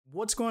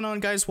What's going on,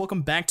 guys?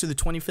 Welcome back to the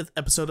 25th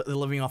episode of the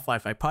Living Off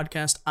Wi-Fi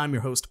podcast. I'm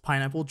your host,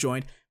 Pineapple,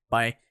 joined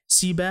by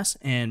Seabass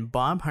and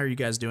Bob. How are you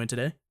guys doing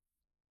today?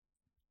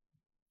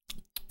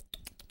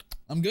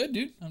 I'm good,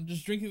 dude. I'm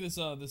just drinking this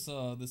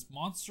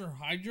Monster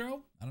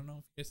Hydro. I don't know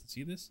if you guys can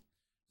see this.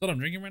 That's what I'm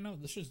drinking right now.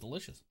 This shit's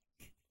delicious.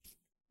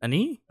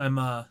 Any? I'm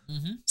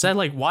Is that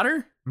like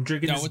water? I'm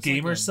drinking No, this it's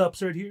gamer like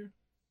subs right here.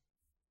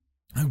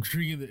 I'm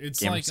drinking it.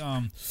 It's like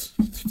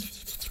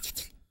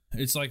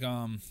it's like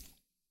kind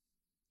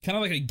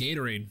of like a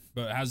Gatorade,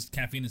 but it has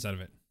caffeine inside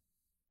of it.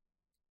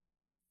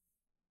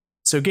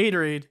 So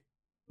Gatorade,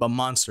 but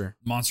Monster.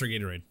 Monster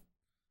Gatorade.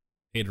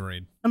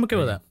 I'm okay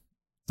with that.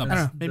 I don't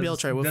know. Maybe I'll Doesn't-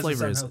 try it. What doesn't flavor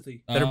sound is it?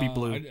 healthy. Better be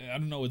blue. I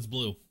don't know. It's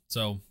blue.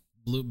 So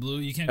blue.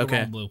 You can't go Okay.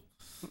 wrong with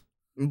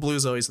blue.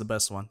 Blue's always the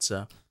best one.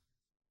 So,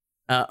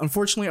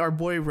 unfortunately, our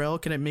boy Rel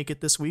couldn't make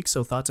it this week.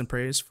 So thoughts and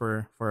praise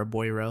for our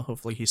boy Rel.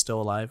 Hopefully, he's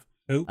still alive.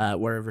 Who?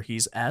 Wherever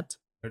he's at.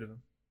 Heard of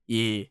him.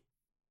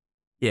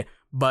 Yeah.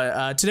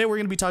 But today we're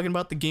going to be talking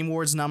about the Game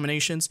Awards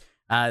nominations.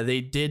 They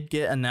did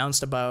get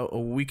announced about a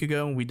week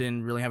ago. We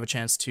didn't really have a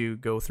chance to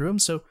go through them.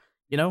 So,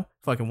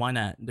 fucking why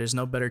not? There's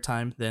no better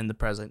time than the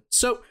present.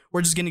 So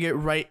we're just going to get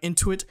right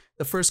into it.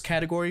 The first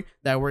category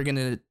that we're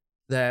going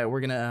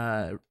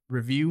to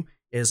review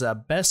is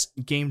Best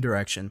Game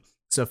Direction.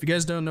 So if you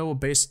guys don't know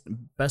what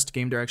Best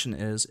Game Direction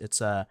is,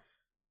 it's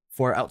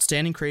for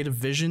outstanding creative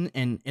vision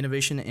and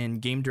innovation in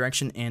game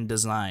direction and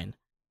design.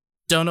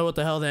 Don't know what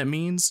the hell that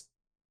means,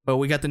 but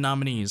we got the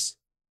nominees: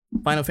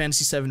 Final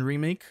Fantasy VII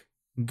Remake,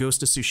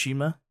 Ghost of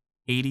Tsushima,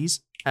 Hades,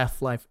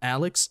 Half-Life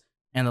Alyx,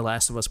 and The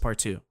Last of Us Part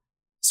 2.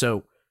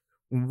 So,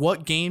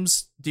 what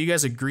games do you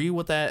guys agree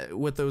with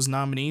with those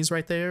nominees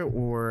right there,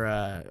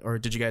 or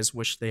did you guys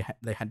wish they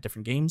had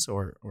different games,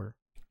 or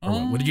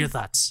what are your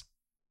thoughts?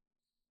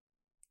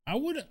 I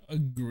would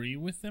agree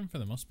with them for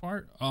the most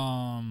part.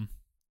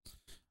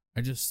 I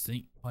just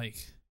think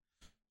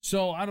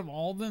so out of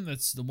all of them,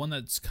 that's the one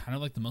that's kind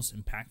of like the most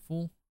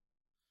impactful.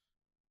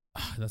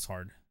 That's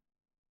hard.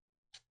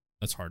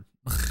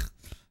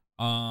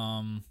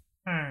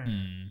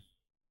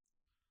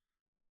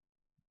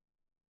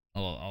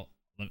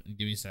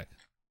 Give me a sec.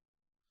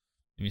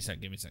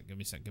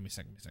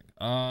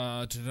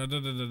 I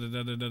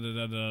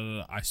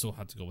still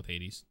have to go with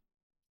Hades,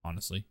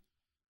 honestly.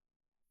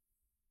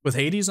 With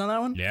Hades on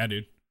that one? Yeah,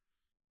 dude.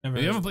 Never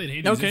If you heard haven't of played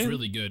Hades, Okay. it's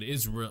really good.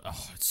 It's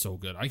so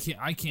good. I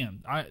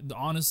can't.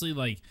 Honestly,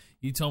 like,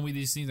 you told me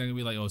these things, I'm gonna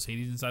be like, oh, is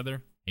Hades inside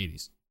there?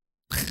 Hades.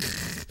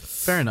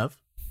 Fair enough.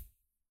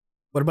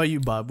 What about you,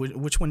 Bob?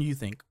 Which one do you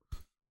think?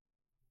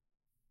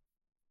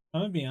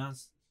 I'm gonna be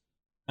honest.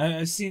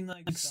 I've seen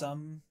like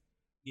some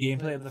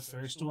gameplay of the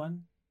first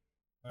one,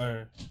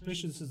 or I'm pretty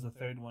sure this is the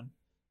third one.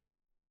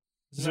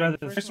 This is rather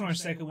the first one or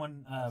second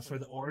one for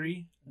the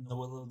Ori and the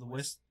Will of the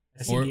Wisp.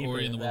 I seen gameplay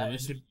Ori and of the Will of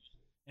that, the Wisp.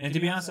 and to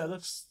be honest,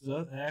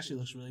 it actually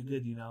looks really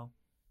good.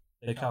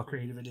 Like how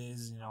creative it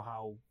is.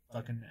 How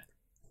fucking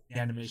the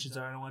animations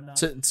are and whatnot.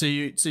 So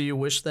you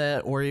wish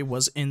that Ori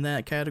was in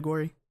that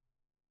category?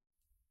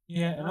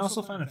 Yeah, and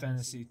also Final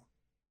Fantasy.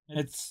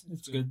 It's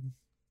good.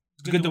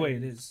 It's good the way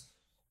it is.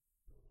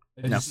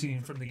 I No. just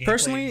seen from the gameplay.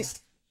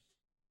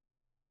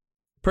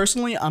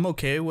 Personally, I'm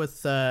okay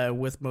with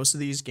most of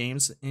these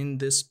games in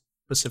this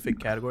specific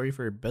category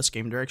for best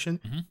game direction.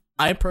 Mhm.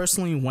 I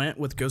personally went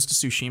with Ghost of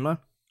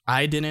Tsushima.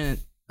 I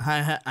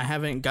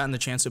haven't gotten the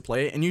chance to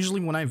play it, and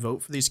usually when I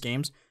vote for these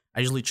games, I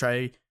usually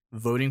try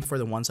voting for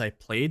the ones I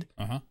played,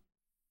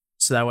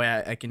 so that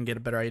way I can get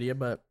a better idea.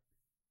 But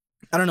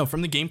I don't know,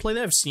 from the gameplay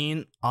that I've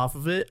seen off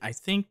of it, I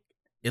think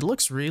it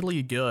looks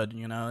really good.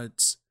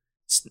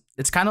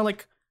 It's kind of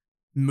like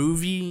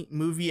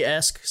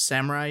movie-esque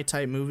samurai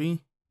type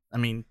movie. I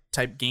mean,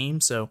 type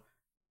game. So,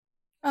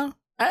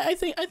 I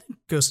think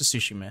Ghost of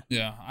Tsushima.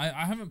 Yeah,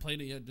 I haven't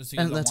played it yet just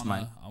And because that's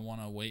mine. I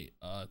want to wait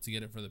to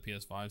get it for the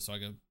PS5 so I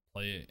can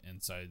play it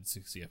inside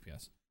 60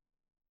 FPS.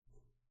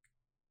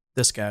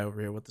 This guy over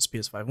here with this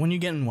PS5. When you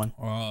getting one?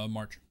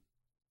 March.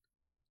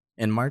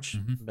 In March?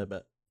 Mhm.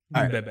 Bet.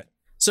 All right.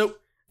 So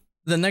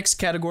the next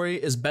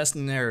category is best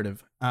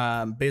narrative.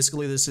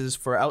 Basically, this is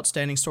for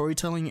outstanding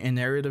storytelling and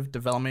narrative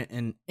development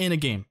in a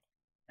game.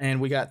 And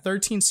we got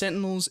 13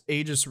 Sentinels,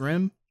 Aegis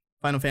Rim,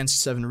 Final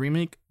Fantasy VII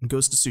Remake,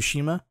 Ghost of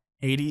Tsushima,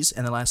 Hades,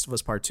 and The Last of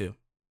Us Part 2.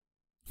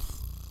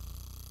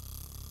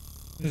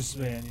 This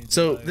way I need to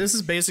So play. this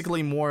is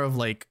basically more of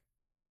like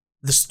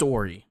the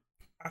story.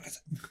 I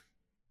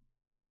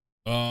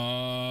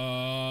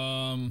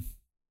Um,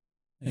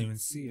 didn't even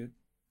see it.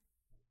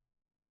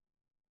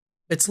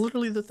 It's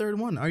literally the third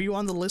one. Are you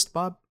on the list,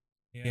 Bob?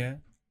 Yeah.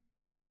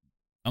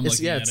 I'm It's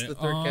looking at it's it. the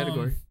third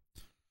category.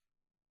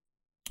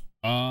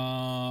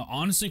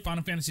 Honestly,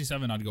 Final Fantasy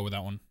VII, I'd go with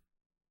that one.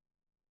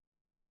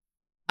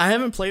 I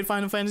haven't played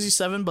Final Fantasy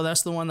VII, but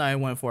that's the one that I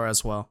went for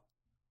as well.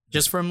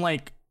 Just from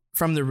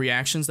the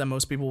reactions that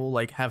most people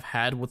have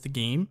had with the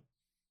game,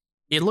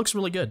 it looks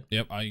really good.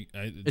 Yep,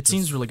 It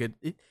seems really good.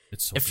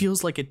 It's so It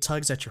feels like it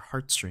tugs at your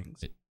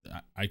heartstrings.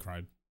 I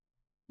cried.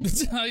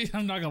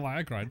 I'm not gonna lie,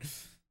 I cried.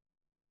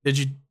 Did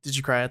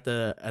you cry at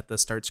the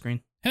start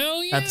screen?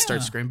 Hell yeah! At the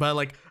start screen, but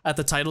like at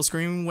the title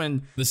screen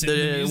when The when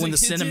the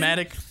music hits in?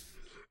 cinematic.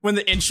 When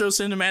the intro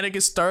cinematic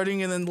is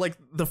starting, and then like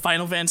the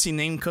Final Fantasy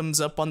name comes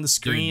up on the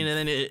screen, Dude.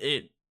 and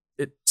then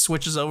it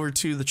switches over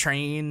to the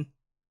train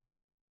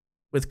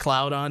with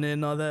Cloud on it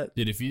and all that.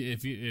 Dude, if you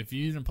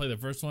didn't play the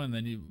first one, and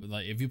then you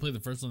like if you played the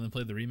first one and then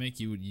played the remake,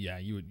 you would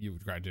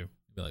cry too. You'd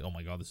be like, oh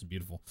my god, this is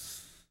beautiful.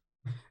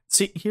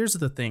 See, here's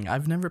the thing: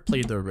 I've never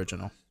played the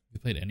original. You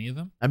played any of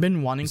them I've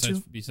been wanting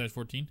to. besides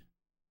 14?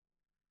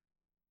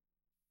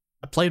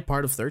 I played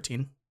part of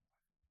 13.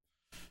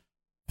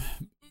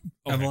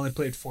 I've only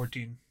played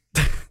 14.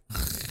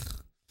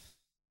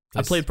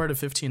 I played part of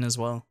 15 as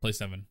well. Play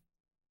 7.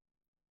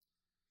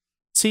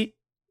 See,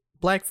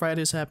 Black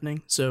Friday's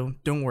happening, so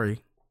don't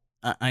worry.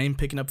 I am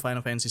picking up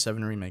Final Fantasy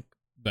VII Remake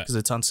Bet. because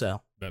it's on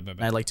sale. Bet.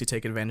 And I like to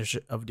take advantage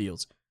of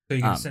deals. So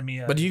you can send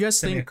me. but do you guys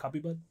send me a think? copy,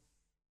 bud?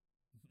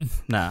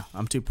 Nah,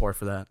 I'm too poor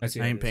for that. I see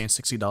I how ain't it paying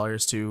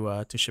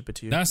 $60 to ship it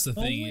to you. That's the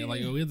Oh, thing. yeah.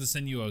 Like we have to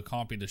send you a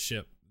copy to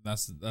ship.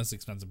 That's the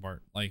expensive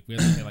part. Like we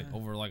have to pay like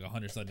over like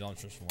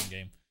 $100 just for one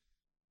game.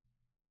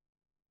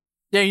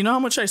 Yeah, you know how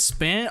much I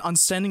spent on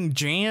sending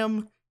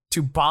Jam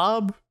to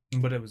Bob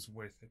But it was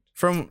worth it.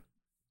 from?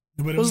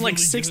 But It was like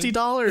 $60.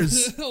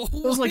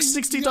 It was like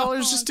 $60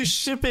 just to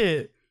ship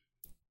it.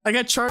 I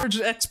got charged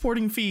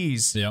exporting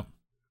fees. Yep.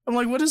 I'm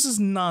like, what is this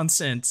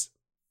nonsense?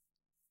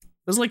 It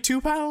was like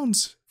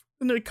 £2,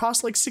 and it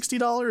cost like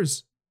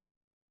 $60.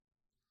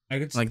 I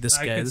could Like this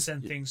I guy, could this-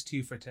 send things to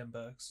you for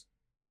 $10.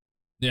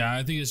 Yeah,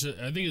 I think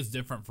it's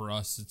different for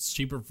us. It's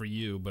cheaper for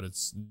you, but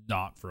it's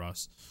not for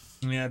us.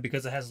 Yeah,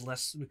 because it has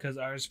less. Because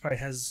ours probably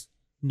has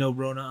no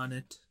Rona on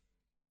it.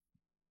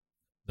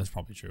 That's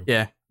probably true.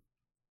 Yeah.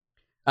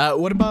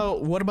 What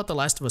about The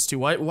Last of Us 2?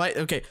 Why?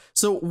 Okay,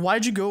 so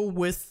why'd you go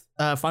with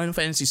Final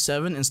Fantasy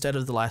 7 instead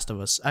of The Last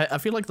of Us? I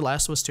feel like The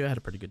Last of Us 2 had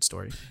a pretty good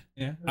story.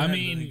 Yeah, I it had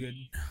mean- really good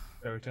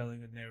storytelling,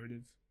 good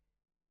narrative.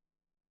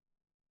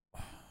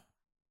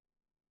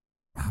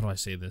 How do I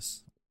say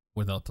this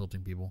without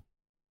tilting people?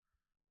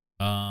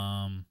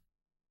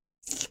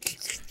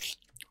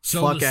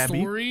 So Fuck the Abby.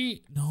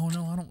 story. No,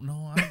 I don't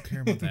know. I don't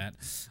care about that.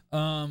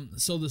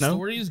 So the No?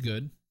 story is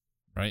good,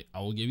 right? I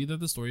will give you that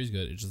the story is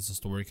good. It's just the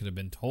story could have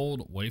been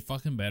told way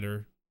fucking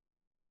better.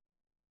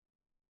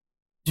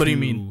 What do you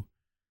mean?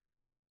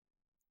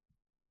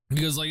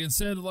 Because like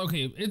instead,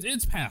 okay,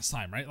 it's past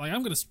time, right? Like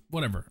I'm gonna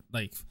whatever,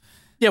 like.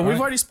 Yeah, we've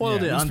Alright? already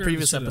spoiled Yeah, it we on scared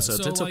previous the shit out of it.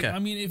 episodes. So, It's like, okay. I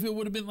mean, if it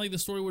would have been like the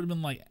story would have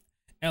been like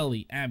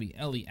Ellie, Abby,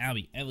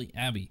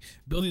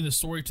 building the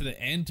story to the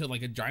end to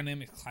like a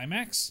dynamic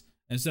climax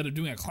instead of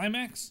doing a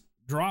climax,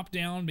 drop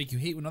down, make you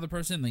hate another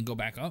person, and then go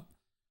back up.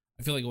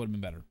 I feel like it would have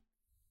been better.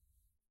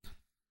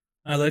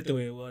 I like the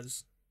way it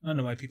was. I don't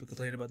know why people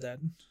complain about that.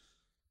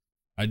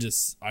 I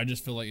just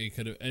feel like it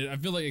could have. I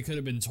feel like it could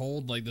have been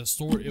told like the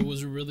story. It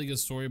was a really good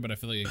story, but I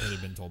feel like it could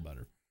have been told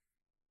better.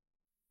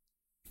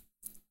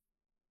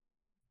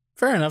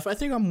 Fair enough. I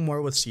think I'm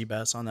more with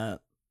Seabass on that,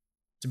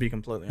 to be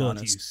completely Both you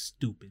honest.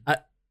 stupid.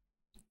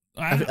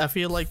 I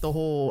feel like the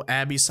whole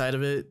Abby side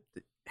of it,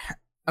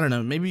 I don't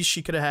know, maybe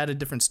she could have had a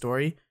different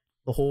story.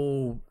 The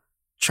whole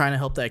trying to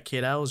help that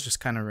kid out was just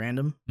kind of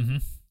random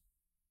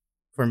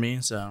for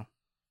me, so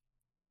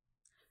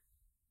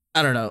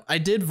I don't know. I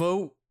did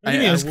vote. I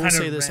will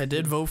say this. I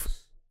did vote.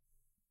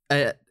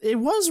 It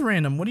was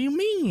random. What do you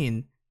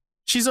mean?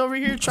 She's over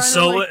here trying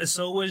to like...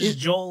 So was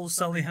Joel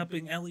suddenly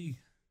helping Ellie?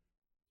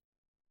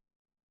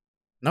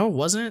 No, it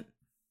wasn't.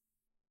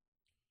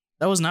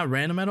 That was not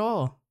random at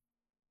all.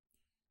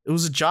 It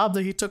was a job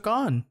that he took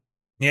on.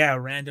 Yeah,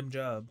 random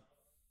job.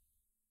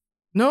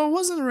 No, it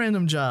wasn't a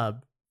random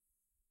job.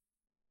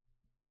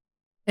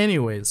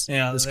 Anyways,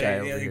 Yeah, this guy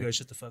over you here. go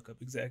shut the fuck up,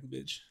 exactly,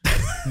 bitch.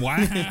 Wow!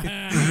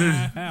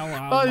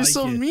 Oh, you're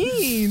so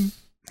mean.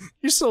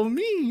 You're so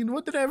mean.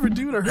 What did I ever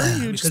do to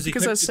hurt you? Just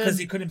because I said because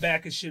he couldn't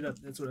back his shit up.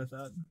 That's what I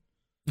thought.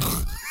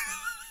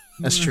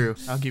 that's true.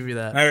 I'll give you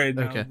that. All right,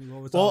 now, Okay.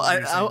 what's Well, all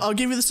you're saying? I'll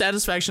give you the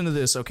satisfaction of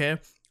this. Okay,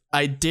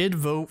 I did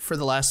vote for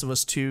The Last of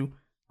Us 2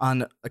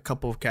 on a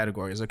couple of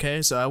categories.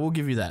 Okay, so I will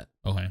give you that.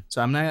 Okay.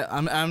 So I'm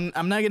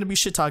not gonna be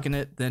shit talking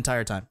it the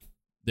entire time.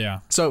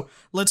 Yeah. So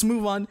let's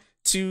move on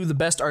to the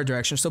best art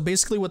direction. So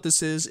basically what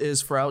this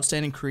is for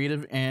outstanding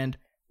creative and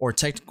or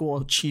technical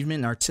achievement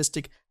in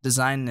artistic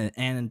design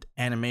and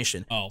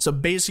animation. Oh. So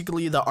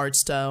basically the art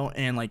style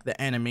and like the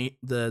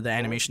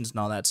animations and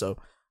all that. So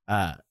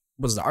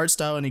was the art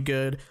style any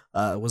good?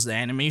 Was the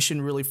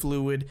animation really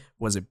fluid?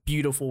 Was it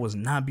beautiful? Was it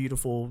not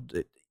beautiful?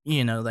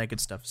 You know, that good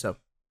stuff. So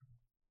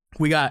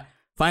we got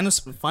Final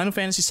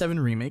Fantasy VII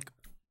Remake,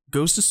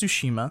 Ghost of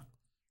Tsushima,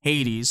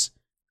 Hades,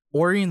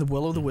 Ori and the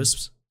Will of the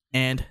Wisps,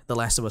 and The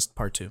Last of Us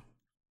Part 2.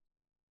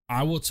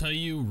 I will tell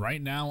you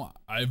right now,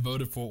 I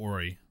voted for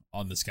Ori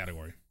on this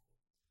category.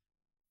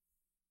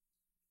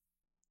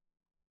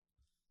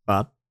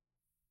 Bob?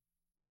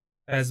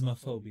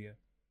 Phasmophobia.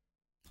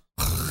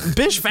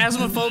 Bitch,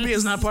 Phasmophobia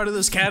is not part of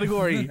this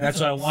category. That's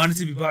why I wanted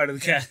to be part of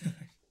the category.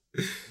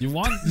 You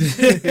want?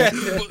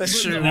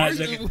 That's true.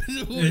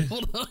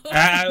 Hold on.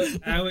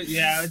 I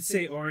would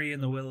say Ori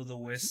and the Will of the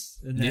Wisps,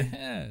 and then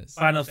Yes.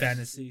 Final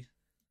Fantasy.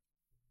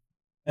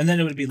 And then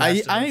it would be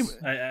Last I- of Us.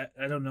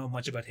 I don't know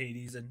much about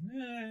Hades, and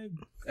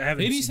I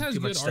haven't Hades seen has too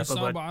much good stuff art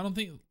style, about.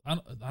 but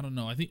I don't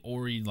know. I think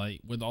Ori,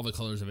 like with all the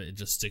colors of it, it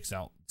just sticks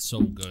out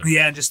so good.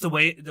 Yeah, just the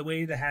way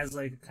it has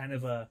like kind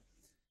of a,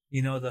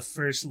 the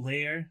first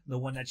layer, the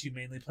one that you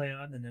mainly play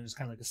on, and then there's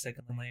kind of like a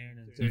second layer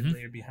and a third Mhm.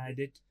 layer behind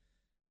it.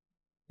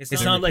 It's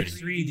Very not like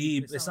pretty.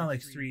 3D. It's not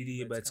like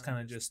 3D, but it's kind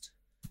of just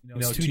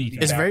It's 2D.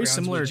 It's very backgrounds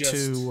similar with just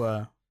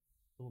to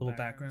little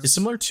backgrounds. it's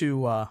similar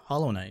to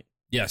Hollow Knight.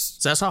 Yes.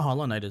 So that's how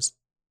Hollow Knight is.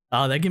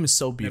 That game is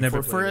so beautiful.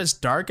 never For played it. as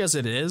dark as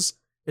it is,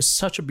 it's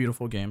such a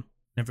beautiful game.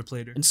 Never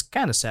played it. It's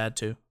kind of sad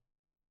too.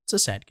 It's a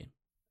sad game.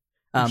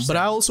 Which But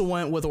I sad? also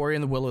went with Ori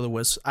and the Will of the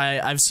Wisp.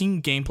 I've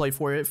seen gameplay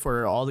for it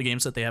for all the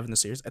games that they have in the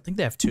series. I think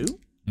they have 2.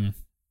 Mm.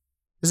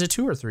 Is it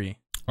 2 or 3?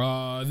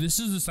 This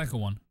is the second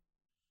one.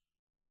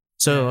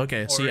 So Yeah,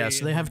 okay, so Ori yeah,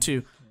 so they have and-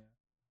 2,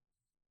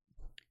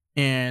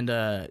 and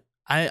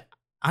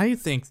I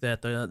think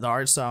that the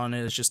art style in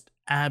it is just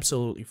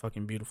absolutely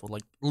fucking beautiful.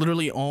 Like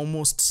literally,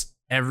 almost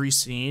every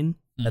scene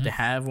that they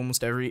have,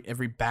 almost every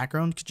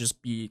background could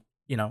just be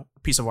a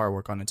piece of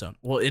artwork on its own.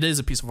 Well, it is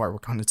a piece of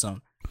artwork on its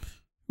own.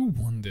 Who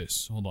won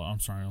this? Hold on, I'm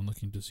sorry, I'm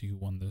looking to see who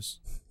won this.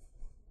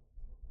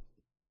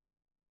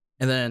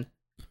 And then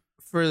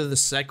for the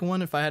second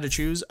one, if I had to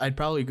choose, I'd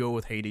probably go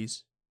with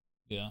Hades.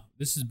 Yeah,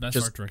 this is best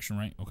Just- art direction,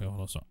 right? Okay,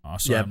 hold on. Sorry, Yeah, I'm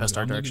best looking, art I'm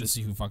looking direction. to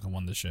see who fucking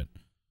won this shit.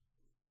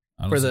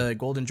 I don't For see- the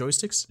golden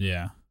joysticks.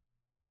 yeah.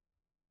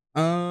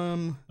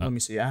 Let me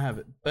see. I have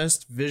it.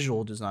 Best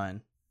visual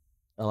design.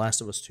 The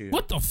Last of Us 2.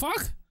 What the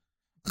fuck?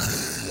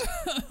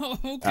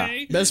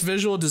 Okay. Best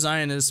visual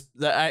design is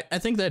that I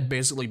think that'd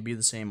basically be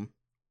the same,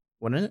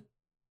 wouldn't it?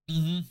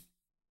 Mm-hmm.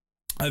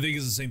 I think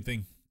it's the same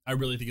thing. I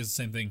really think it's the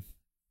same thing.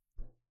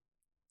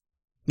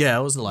 Yeah,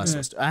 it was the Last Yeah. of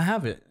Us. I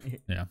have it.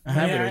 Yeah. I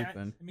have Yeah, it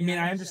open. I mean,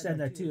 I understand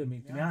that too. I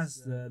mean, to be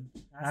honest, the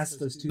Last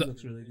of Us 2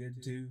 looks really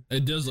good too.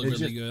 It does look It's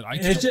really just-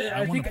 good.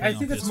 I wanna play I on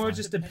think it's more PS5.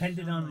 just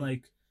dependent on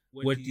like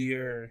what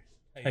your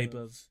type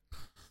of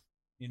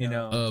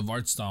of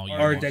art style. You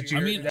or want. that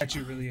you're I mean, that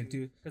you're really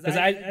into. Because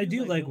I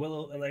do like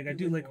I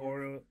do like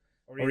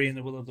Ori and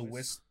the Will of the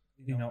Wisp,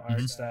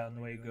 art style and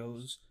the way it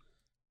goes.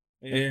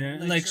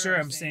 And like sure,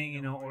 I'm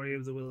saying Ori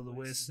of the Will of the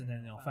Wisp, and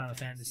then Final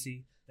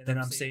Fantasy. Then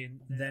I'm saying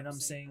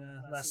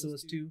Last of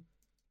Us 2.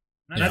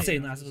 I'm Yeah. not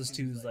saying Last of Us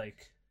 2 is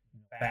like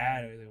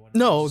bad or they want.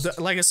 No,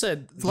 like I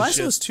said, It's The Last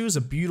of just- Us 2 is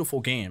a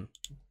beautiful game.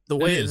 The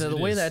way is, the it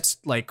way is. that's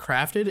like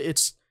crafted,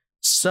 it's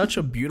such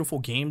a beautiful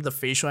game. The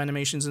facial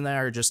animations in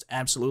there are just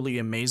absolutely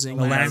amazing.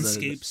 the You know,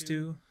 landscapes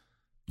too.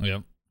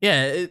 Yep.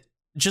 Yeah,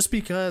 just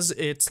because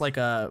it's like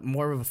a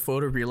more of a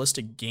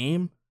photorealistic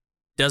game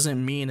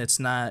doesn't mean it's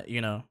not,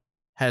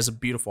 has a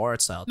beautiful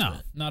art style to No,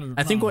 it. not at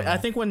I think not at I all.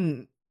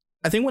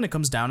 think when it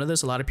comes down to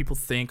this, a lot of people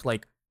think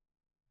like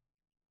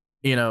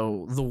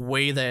the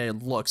way that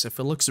it looks. If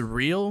it looks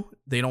real,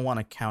 they don't want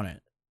to count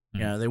it.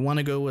 Mhm. They want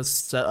to go with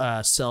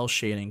cell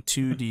shading,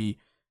 2D.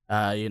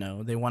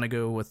 They want to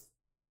go with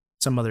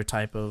some other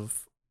type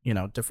of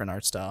different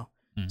art style.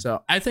 Mhm.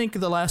 So I think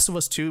The Last of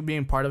Us 2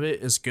 being part of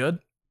it is good,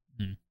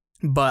 Mhm.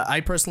 but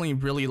I personally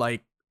really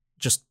like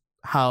just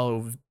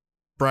how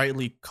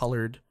brightly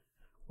colored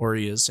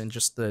Ori is and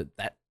just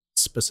that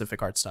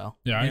specific art style.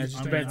 Yeah, Yeah, it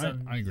just depends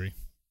on- I agree.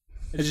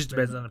 It just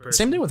depends on the person.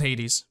 Same thing with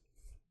Hades.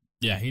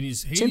 Yeah,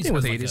 Hades Same thing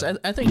with has, like, Hades. a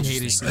I think Hades is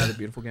interesting- another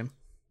beautiful game.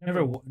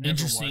 Never watched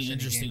any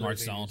interesting gameplay art of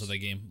style to Hades. that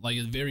game. Like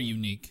it's very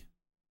unique.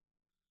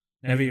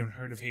 Never even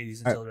heard of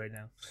Hades until right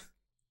now.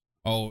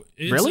 Oh,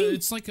 it's Really?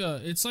 It's like a.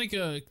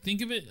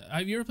 Think of it.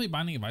 Have you ever played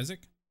Binding of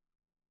Isaac?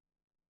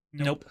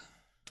 Nope.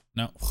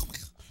 No.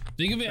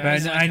 Think of it But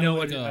as like, I know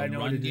like what a I know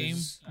what run it game.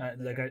 is.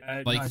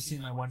 I've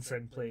seen my one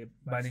friend play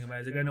Binding of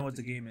Isaac. I know what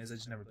the game is. I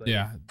just never played.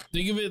 Yeah,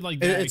 think of it like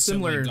It- that. it's except,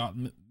 like, similar-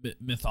 God,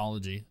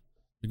 mythology,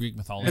 the Greek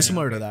mythology. It's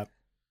similar to that.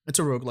 It's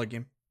a roguelike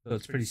game. So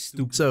it's pretty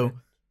stupid. So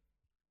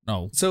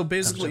No. so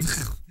basically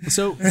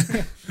so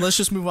let's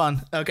just move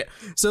on. Okay.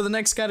 So the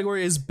next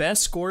category is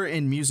best score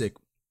in music.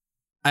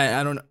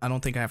 I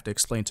don't think I have to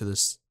explain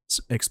this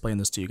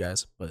to you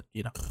guys, but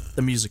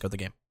the music of the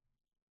game.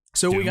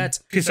 So we Doom? got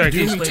Okay, sorry, can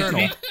you Doom explain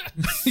it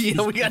to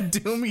Eternal. We got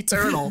Doom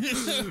Eternal.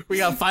 We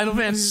got Final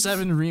Fantasy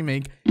VII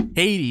Remake,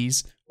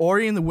 Hades,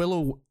 Ori and the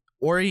Will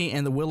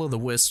of the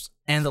Wisps,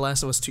 and The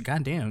Last of Us 2.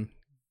 God damn.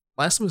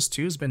 Last of Us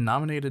 2 has been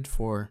nominated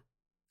for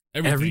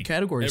every Everything.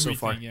 category so Everything,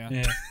 far. Yeah.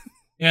 Yeah.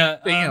 Yeah.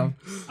 Damn.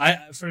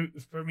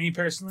 For me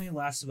personally,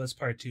 Last of Us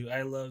Part 2,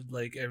 I loved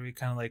like every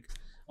kind of like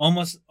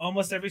almost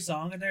every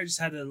song in there just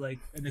had an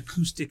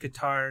acoustic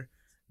guitar in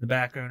the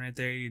background right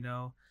there,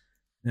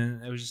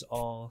 And it was just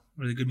all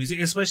really good music,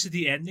 especially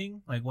the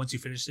ending, like once you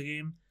finish the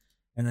game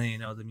and then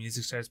the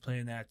music starts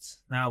playing, that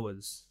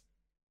was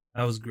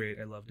great.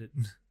 I loved it.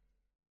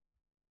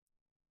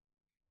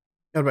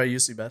 What about you,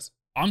 Seabass?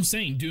 I'm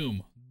saying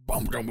Doom.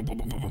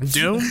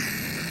 Doom?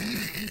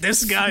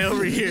 This guy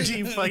over here,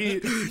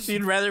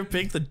 he'd rather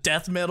pick the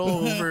death metal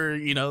over,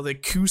 the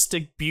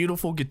acoustic,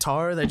 beautiful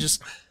guitar that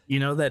just,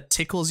 that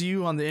tickles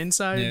you on the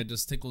inside. Yeah, it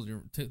just tickles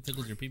your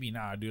pee.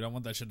 Nah, dude, I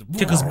want that shit to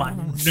Tickles my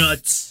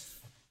nuts.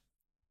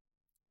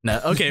 No,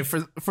 okay,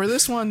 for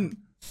this one,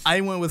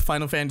 I went with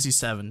Final Fantasy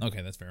VII.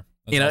 Okay, that's fair.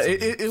 You know,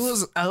 it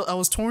was I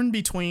was torn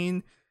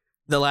between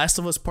The Last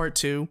of Us Part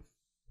 2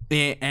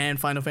 and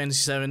Final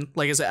Fantasy VII.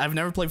 Like I said, I've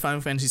never played Final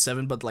Fantasy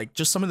VII, but like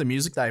just some of the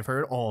music that I've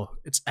heard,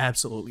 it's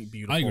absolutely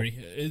beautiful. I agree.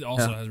 It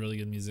also has really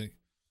good music.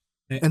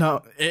 You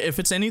know, if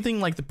it's anything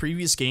like the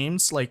previous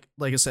games, like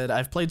I said,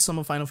 I've played some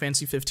of Final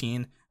Fantasy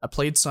 15. I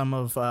played some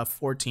of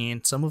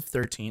 14, some of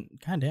 13.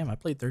 God damn, I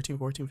played 13,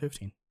 14,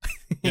 15.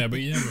 Yeah, but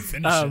you never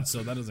finished it,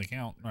 so that doesn't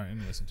count. All right,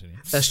 anyways, continue.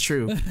 That's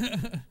true.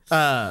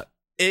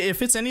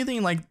 If it's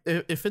anything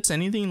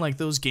like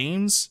those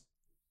games,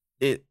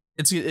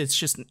 it's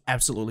just an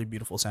absolutely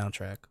beautiful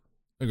soundtrack.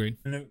 Agreed.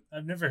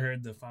 I've never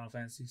heard the Final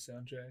Fantasy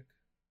soundtrack.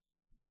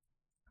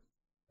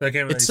 I can't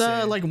really It's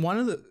say. like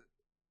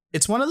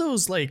it's one of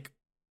those like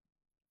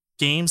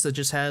games that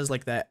just has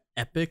like that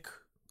epic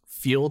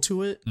feel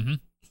to it. Mm-hmm.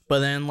 But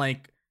then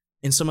like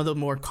in some of the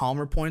more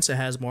calmer points, it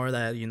has more of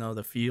that, you know,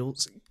 the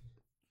feels.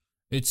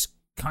 It's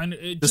kind of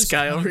This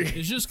guy over here.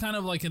 It's just kind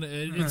of like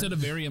it's a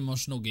very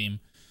emotional game.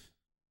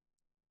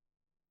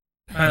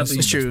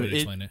 It's true.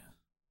 Explain it.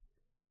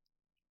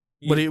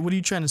 What are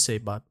you trying to say,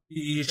 Bob?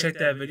 You checked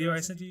that video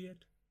I sent you yet?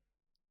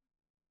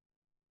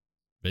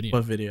 Video.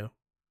 What video?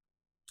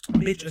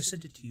 Bitch, I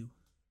sent it to you.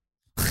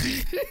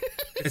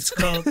 It's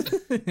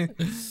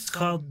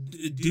called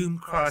Doom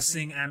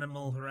Crossing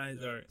Animal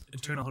Horizon or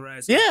Eternal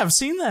Horizon. Yeah, I've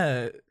seen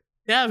that.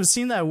 Yeah, I've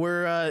seen that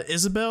where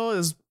Isabel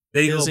is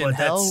There you go, in bud.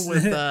 hell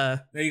with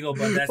There you go,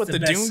 bud. That's with the the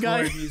best Doom score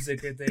guy?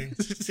 music right there.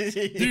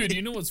 Dude,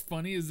 you know what's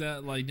funny is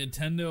that like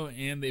Nintendo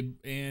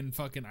and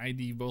fucking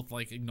ID both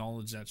like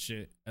acknowledge that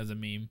shit as a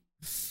meme.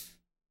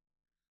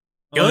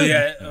 Oh Good.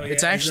 yeah,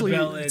 It's actually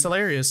Isabel it's and-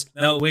 hilarious.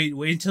 No, wait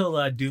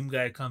until Doom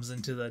guy comes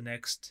into the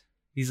next.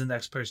 He's the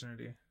next person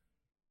already.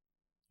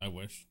 I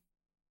wish.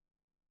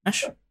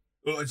 Ash?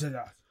 Oh, it's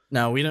a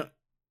No, we don't.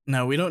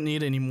 No, we don't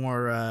need any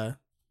more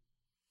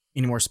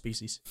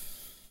species.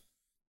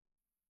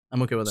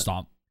 I'm okay with that.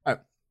 Stop.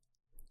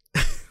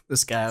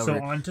 This guy over So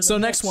here. on to the So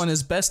next one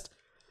is best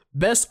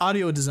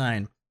audio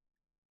design.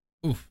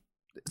 Oof.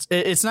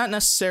 It's not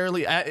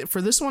necessarily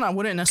for this one. I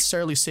wouldn't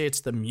necessarily say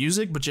it's the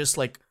music, but just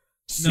like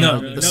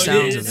No, the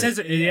sounds it of says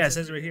it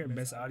says it right here.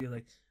 Best audio,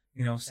 like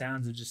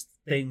sounds of just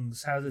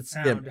things. How does it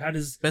sound? Yeah. How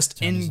does best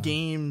Sound design.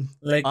 in-game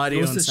like audio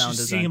Ghost and of sound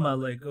design.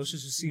 Tsushima, like Ghost of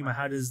Tsushima?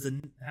 How does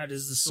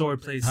the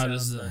sword play How sound?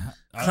 does the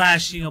the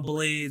clashing of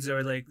blades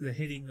or like the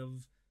hitting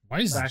of why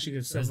is clashing of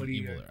Resident somebody?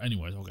 Evil there?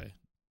 Anyways, okay.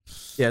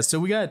 Yeah, so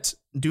we got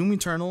Doom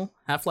Eternal,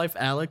 Half-Life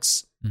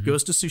Alyx, Mhm.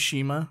 Ghost of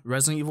Tsushima,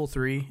 Resident Evil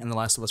 3, and The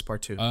Last of Us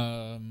Part 2.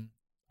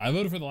 I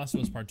voted for The Last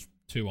of Us Part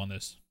 2 on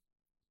this.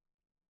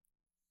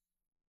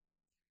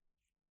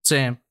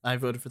 Sam, I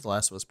voted for The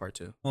Last of Us Part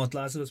 2. Well,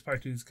 Last of Us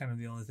Part 2 is kind of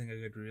the only thing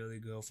I could really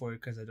go for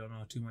because I don't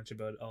know too much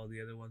about all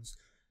the other ones.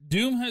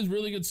 Doom has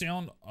really good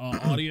sound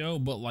audio,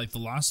 but like The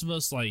Last of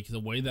Us, like the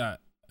way that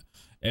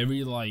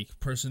every like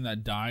person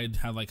that died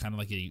had like kind of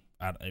like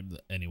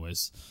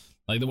anyways,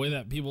 like the way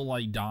that people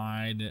like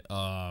died,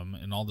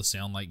 and all the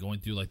sound like going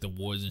through like the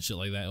woods and shit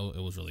like that,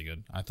 it was really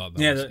good. I thought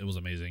it was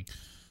amazing.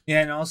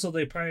 Yeah, and also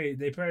they probably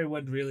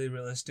went really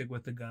realistic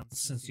with the guns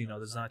since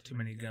there's not too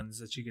many guns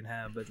that you can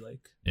have, but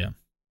like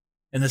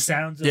and the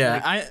sounds of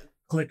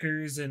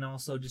clickers and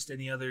also just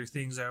any other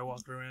things that are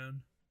walking around.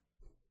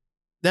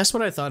 That's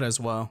what I thought as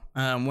well.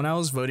 When I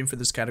was voting for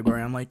this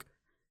category, I'm like,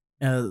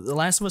 The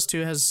Last of Us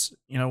 2 has,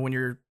 when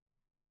you're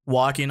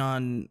walking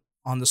on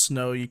the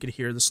snow, you could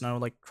hear the snow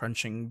like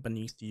crunching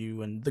beneath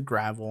you and the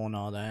gravel and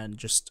all that. And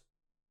just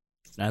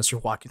as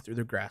you're walking through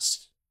the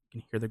grass, you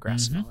can hear the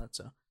grass and all that.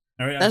 So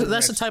All right,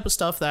 that's the type of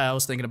stuff that I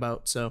was thinking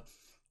about. So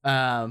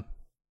I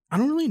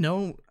don't really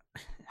know.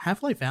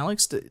 Half-Life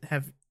Alyx,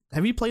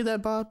 have you played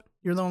that, Bob?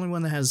 You're the only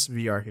one that has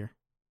VR here.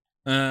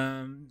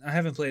 I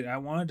haven't played. I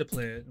wanted to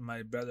play it.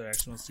 My brother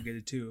actually wants to get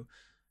it too.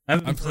 I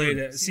haven't played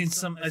it. I've seen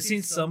some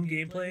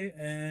gameplay,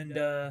 and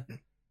I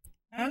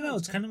don't know.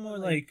 It's kind of more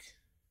like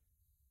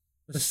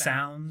the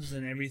sounds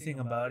and everything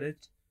about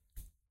it.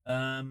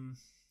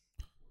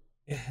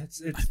 Yeah,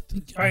 it's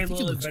probably a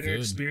little bit better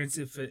experience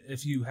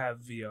if you have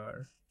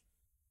VR.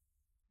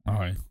 All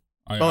right.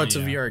 It's a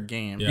VR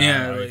game.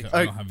 Yeah,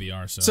 I don't have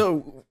VR,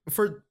 So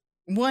for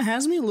what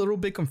has me a little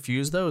bit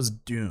confused though is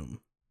Doom.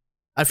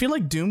 I feel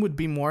like Doom would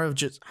be more of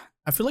just.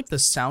 I feel like the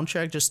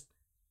soundtrack just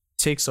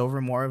takes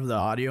over more of the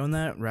audio in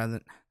that rather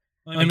than.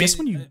 I guess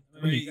when you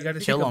gotta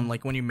kill him,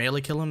 like when you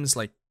melee kill him, is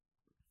like.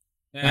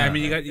 Yeah, I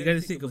mean, you got to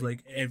think of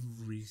like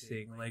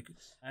everything.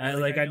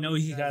 I know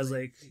he has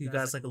like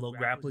a little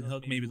grappling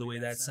hook. Maybe the way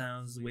that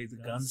sounds, the way the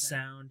guns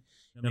sound.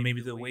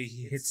 Maybe the way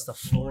he hits the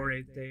floor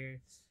right there.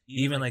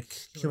 Even like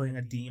killing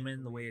a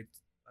demon, the way it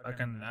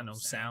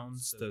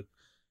sounds, the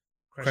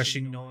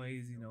crushing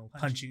noise,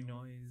 punching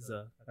noise,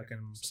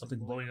 something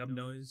blowing up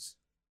noise.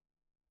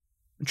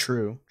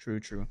 True.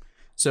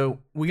 So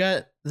we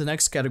got the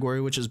next category,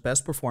 which is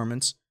best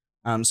performance.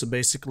 So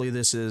basically,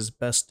 this is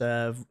best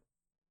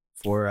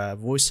for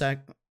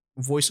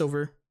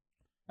voiceover,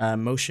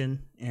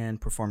 motion, and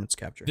performance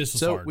capture. This was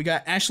so hard. we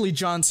got Ashley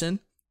Johnson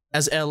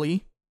as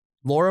Ellie,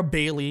 Laura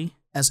Bailey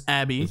as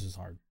Abby, This is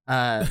hard.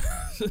 I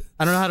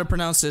don't know how to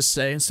pronounce this.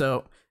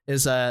 So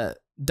is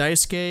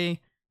Daisuke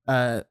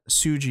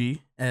Tsuji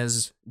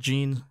as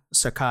Jin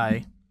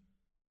Sakai.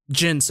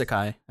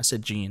 I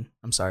said Gene.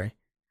 I'm sorry.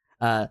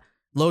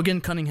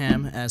 Logan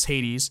Cunningham as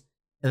Hades,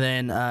 and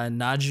then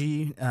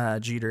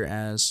Naji Jeter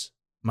as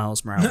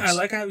Miles Morales. I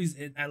like how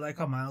I like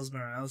how Miles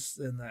Morales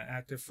and the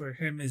actor for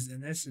him is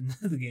in this, and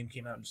the game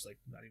came out just like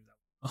not even that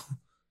well.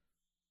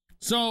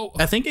 So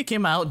I think it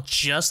came out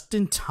just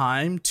in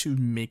time to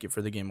make it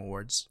for the Game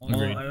Awards. Well,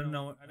 I don't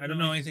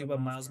know anything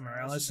about Miles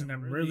Morales, and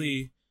I'm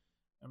really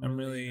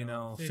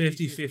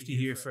 50-50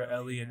 here for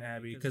Ellie and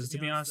Abby, because to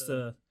be honest,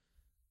 the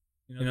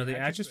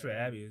actress for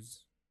Abby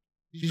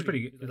she's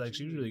pretty good. Like,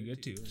 she's really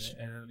good too,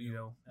 and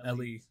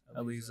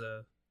Ellie's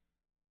a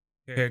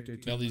character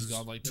too. Ellie's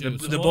godlike too.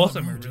 The both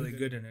of them are really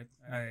good in it.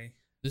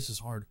 This is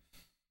hard.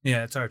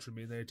 Yeah, it's hard for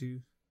me there too.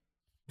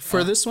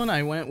 For this one,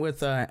 I went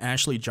with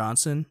Ashley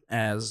Johnson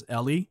as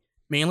Ellie,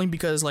 mainly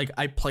because like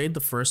I played the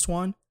first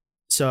one,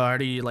 so I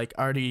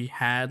already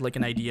had like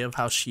an idea of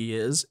how she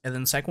is, and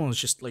then the second one was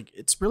just like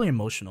it's really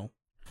emotional.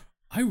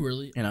 I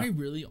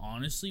really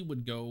honestly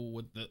would go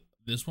with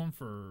this one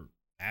for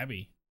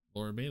Abby,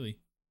 Laura Bailey.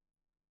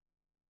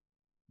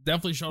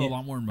 Definitely showed a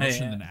lot more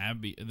emotion than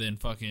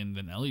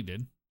Ellie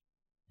did.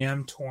 Yeah,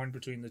 I'm torn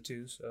between the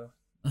two, so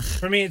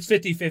for me it's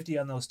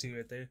 50-50 on those two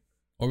right there.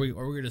 Or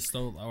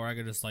I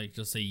could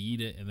just say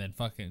eat it and then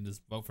fucking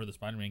just vote for the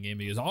Spider-Man game,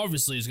 because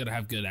obviously it's gonna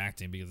have good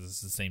acting because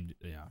it's the same.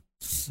 Yeah,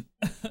 it's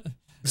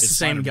the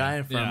same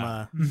guy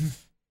from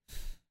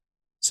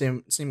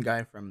same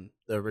guy from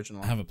the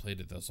original. I haven't played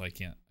it though, so I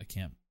can't.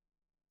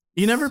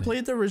 You never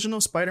played the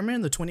original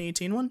Spider-Man, the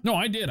 2018 one? No,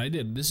 I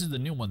did. This is the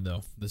new one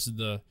though. This is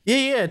the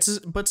It's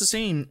the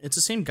same. It's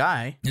the same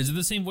guy. Is it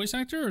the same voice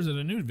actor or is it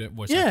a new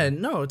voice actor? Yeah,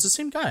 no, it's the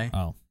same guy.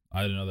 Oh,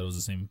 I didn't know that was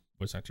the same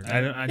voice actor.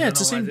 It's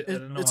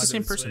the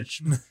same person.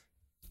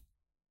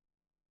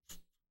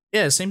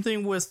 Yeah, same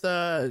thing with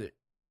the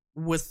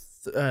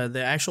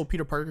actual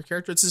Peter Parker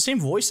character. It's the same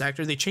voice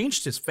actor. They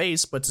changed his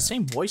face, but it's the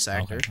same voice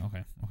actor.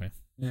 Okay.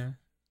 Yeah.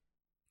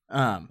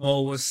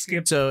 Well, we'll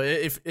skip. So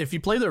if you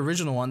play the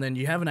original one, then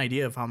you have an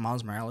idea of how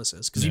Miles Morales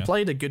is, because you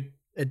played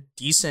a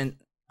decent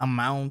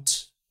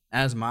amount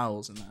as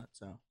Miles in that.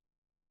 So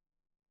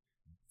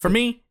for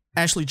me,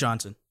 Ashley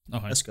Johnson.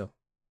 Okay. Let's go.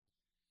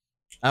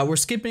 We're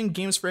skipping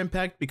Games for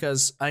Impact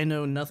because I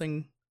know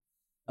nothing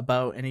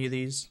about any of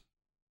these.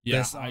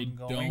 Yeah, I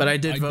don't. But I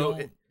did vote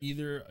don't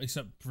either,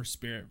 except for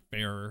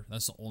Spiritfarer.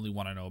 That's the only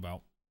one I know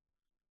about.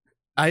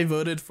 I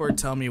voted for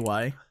Tell Me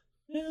Why,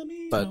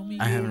 but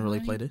I haven't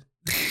really played it.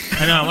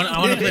 I know. I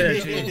want to play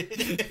that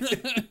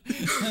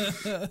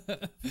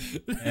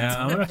too. Yeah,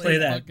 I want to play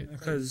that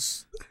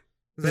because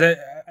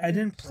I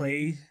didn't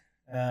play.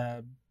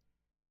 I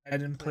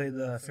didn't play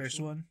the first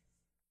one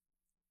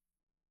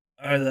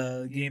or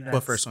the game.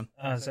 What first one?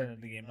 Sorry,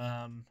 not the game.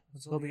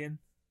 What's it called again?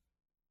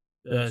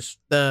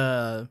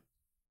 The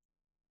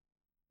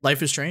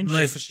Life is Strange.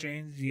 Life is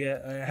Strange. Yeah,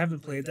 I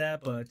haven't played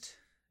that, but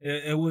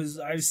it was.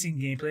 I've seen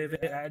gameplay of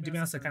it. To be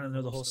honest, I kind of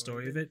know the whole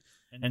story of it,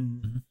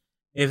 and.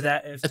 I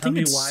think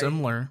it's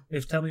similar.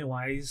 If Tell Me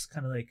Why is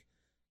kind of like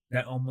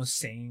that almost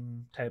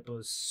same type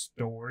of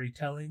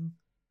storytelling,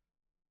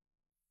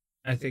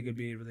 I think it'd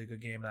be a really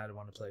good game that I'd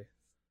want to play.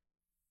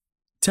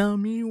 Tell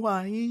me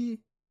why.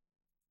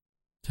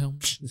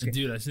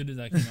 Dude, as soon as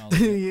I came out,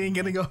 you ain't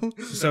gonna go.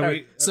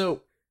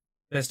 So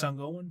best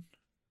ongoing.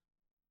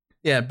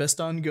 Yeah, best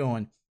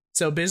ongoing.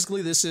 So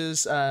basically, this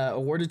is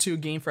awarded to a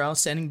game for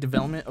outstanding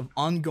development of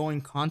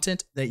ongoing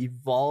content that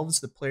evolves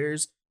the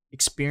player's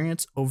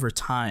experience over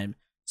time.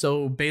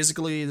 So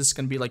basically, this is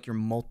gonna be like your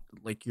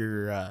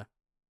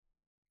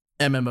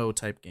MMO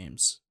type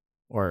games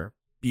or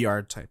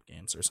BR type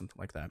games or something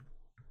like that.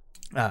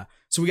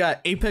 So we got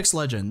Apex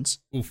Legends,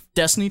 Oof.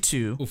 Destiny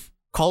 2, Oof.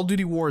 Call of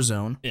Duty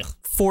Warzone, Ugh.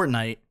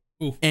 Fortnite,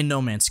 Oof. and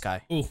No Man's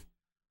Sky. Ooh,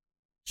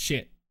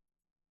 shit.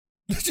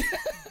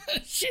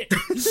 Shit.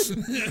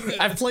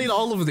 I've played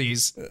all of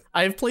these.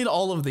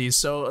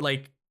 So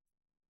like,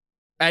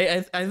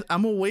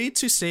 I'm a way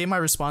to say my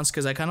response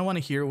because I kind of want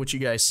to hear what you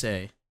guys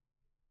say.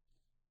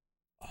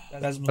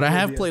 But I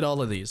have played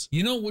all of these.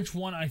 You know which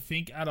one I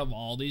think out of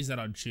all these that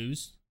I'd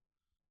choose?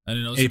 I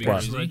don't know.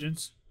 Apex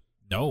Legends.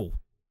 No.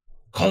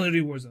 Call of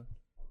Duty Warzone.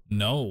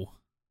 No.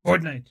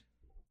 Fortnite.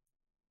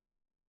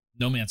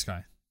 No Man's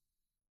Sky.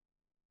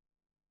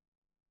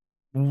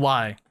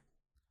 Why?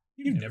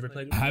 You've never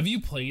played it? Have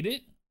you played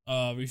it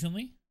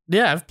recently?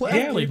 Yeah, I've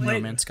played No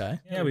Man's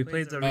Sky. Yeah, we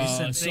played the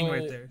recent thing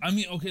right there. I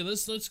mean, okay,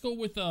 let's go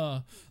with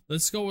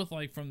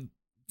like from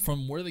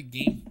where the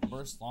game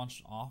first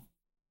launched off.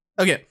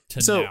 Okay,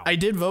 so now. I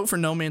did vote for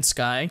No Man's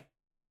Sky.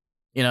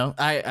 You know,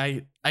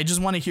 I just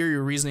want to hear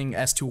your reasoning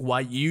as to why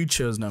you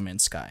chose No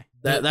Man's Sky.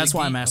 That's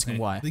why I'm asking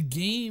why. The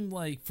game,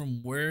 like,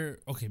 from where...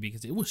 Okay,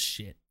 because it was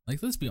shit.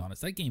 Like, let's be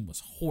honest. That game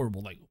was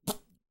horrible. Like,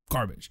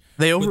 garbage.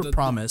 They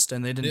overpromised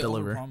and they didn't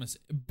deliver.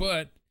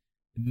 But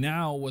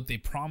now what they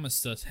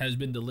promised us has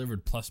been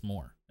delivered plus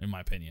more, in my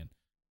opinion.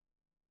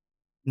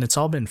 And it's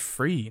all been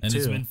free, and too.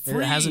 It's been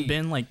free. It hasn't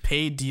been, like,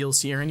 paid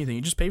DLC or anything.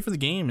 You just pay for the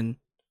game and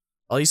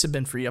At least have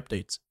been free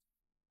updates.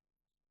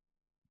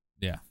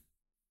 Yeah.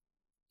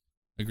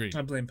 Agreed.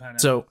 I blame Pineapple.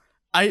 So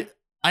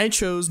I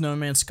chose No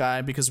Man's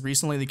Sky because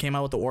recently they came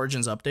out with the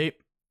Origins update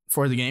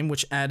for the game,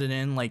 which added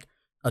in like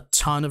a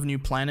ton of new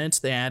planets.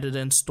 They added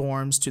in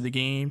storms to the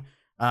game.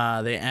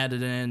 They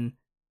added in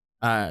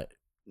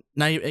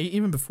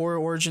even before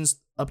Origins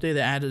update,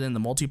 they added in the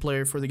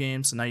multiplayer for the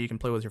game. So now you can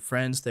play with your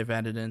friends. They've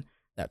added in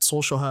that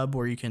social hub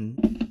where you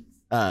can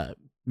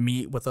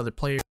meet with other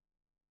players.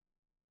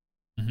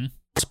 Mm-hmm.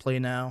 Let's play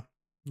now.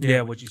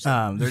 Yeah, what you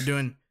said.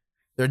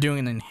 They're doing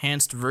an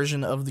enhanced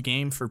version of the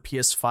game for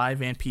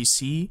PS5 and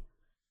PC.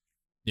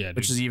 Yeah, dude,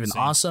 which is even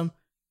insane. awesome.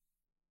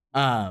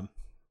 I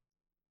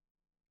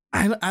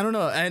don't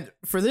know. And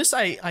for this,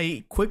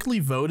 I quickly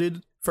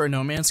voted for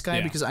No Man's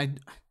Sky because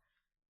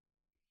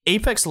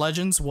Apex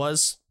Legends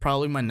was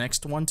probably my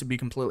next one, to be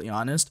completely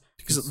honest,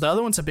 because the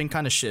other ones have been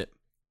kind of shit.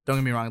 Don't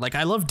get me wrong. Like,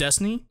 I love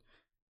Destiny,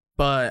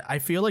 but I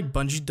feel like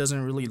Bungie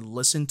doesn't really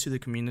listen to the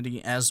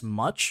community as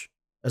much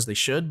as they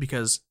should,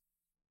 because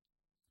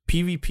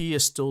PvP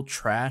is still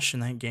trash in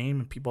that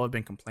game, and people have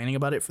been complaining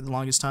about it for the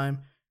longest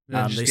time.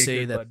 They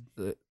say that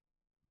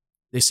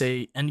they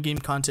say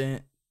endgame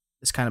content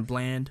is kind of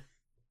bland,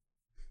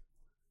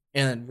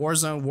 and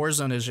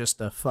Warzone is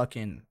just a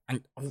fucking.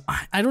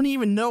 I don't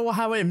even know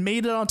how it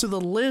made it onto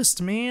the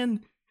list,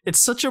 man. It's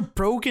such a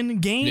broken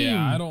game.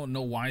 Yeah, I don't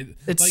know why.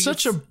 It's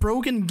such a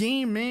broken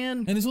game,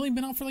 man. And it's only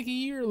been out for like a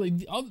year. Like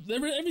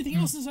everything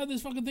else inside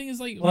this fucking thing is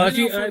like Well,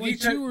 been out for like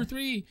 2 or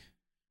 3.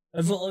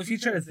 If you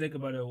try to think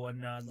about it or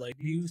whatnot, like,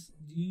 do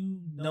you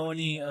know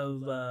any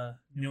other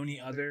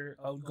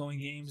outgoing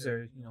games that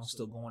are,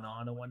 still going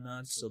on and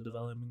whatnot, still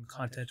developing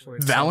content for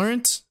itself?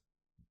 Valorant?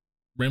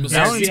 Rainbow Six.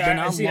 Valorant's been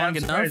out long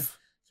enough.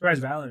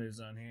 Surprised Valorant is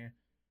on here.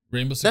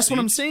 Rainbow Six. That's what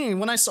I'm Siege. saying.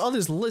 When I saw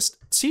this list,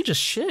 Siege is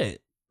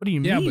shit. What do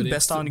you Yeah, mean but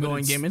best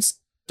ongoing game? It's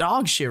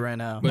dog shit right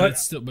now. But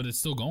it's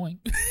still going.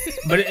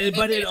 but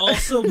it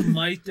also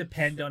might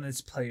depend on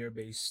its player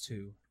base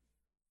too.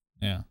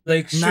 Yeah.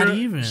 Like, sure, Not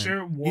even.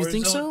 Sure, Warzone, You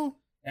think so?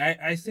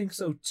 I think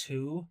so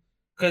too.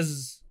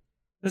 Because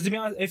to be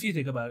honest, if you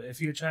think about it, if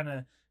you're trying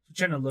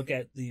to look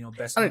at the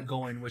best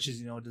ongoing, which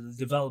is the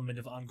development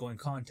of ongoing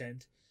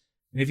content,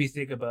 and if you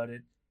think about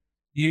it,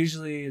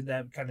 usually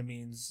that kind of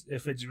means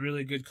if it's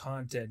really good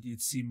content,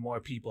 you'd see more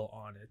people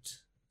on it.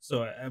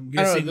 So I'm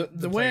guessing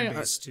the way player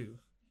base too.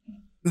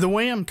 The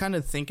way I'm kind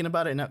of thinking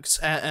about it now, 'cause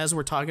as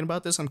we're talking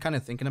about this, I'm kind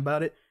of thinking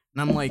about it,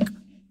 and I'm like,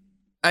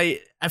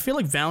 I feel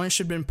like Valorant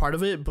should have been part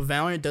of it, but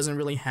Valorant doesn't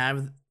really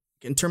have,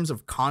 in terms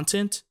of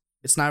content,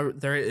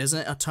 there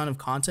isn't a ton of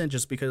content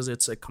just because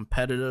it's a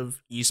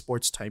competitive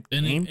esports type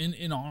game. And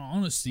in all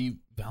honesty,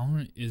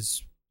 Valorant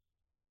is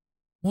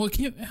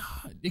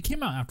it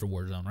came out after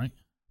Warzone, right?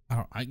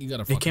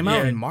 It came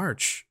out in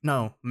March.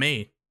 No, May.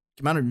 It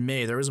came out in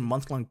May. There was a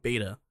month-long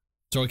beta.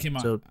 So it came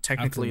out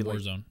technically after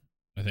Warzone,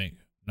 I think.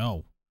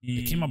 No.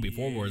 It came out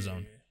before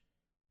Warzone.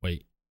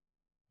 Wait.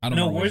 I don't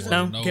know.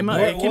 Warzone. No, came out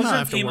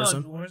after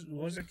Warzone.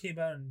 Warzone came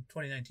out in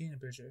 2019, I'm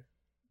pretty sure.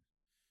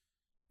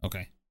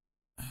 Okay.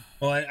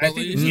 Well, I think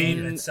the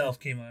game itself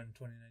came out in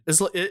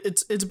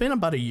 2019. It's been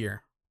about a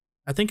year.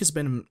 I think it's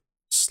been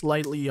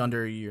slightly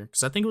under a year,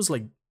 because I think it was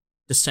like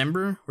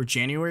December or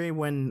January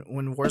when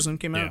Warzone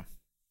came out.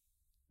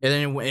 And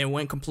then it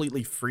went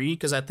completely free,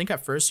 because I think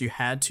at first you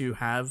had to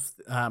have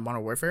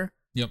Modern Warfare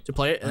to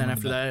play it, and then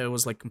after that it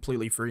was like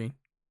completely free.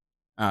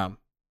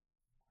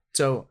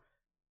 So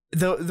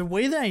the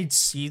way that I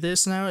see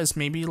this now is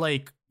maybe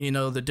like,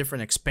 the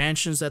different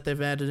expansions that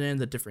they've added in,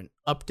 the different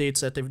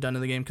updates that they've done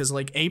in the game, because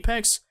like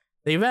Apex,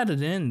 they've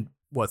added in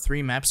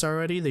 3 maps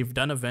already. They've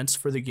done events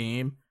for the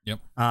game. Yep.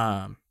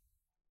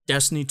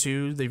 Destiny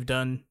 2, they've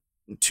done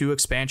 2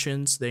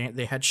 expansions.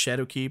 They had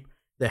Shadowkeep.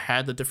 They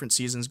had the different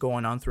seasons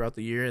going on throughout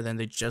the year, and then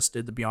they just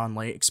did the Beyond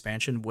Light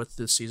expansion with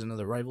the Season of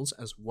the Rivals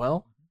as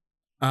well.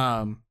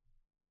 And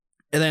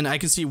then I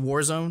can see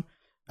Warzone.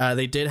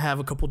 They did have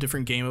a couple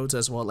different game modes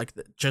as well. Like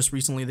just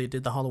recently, they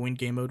did the Halloween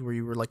game mode where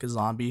you were like a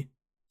zombie.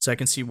 So I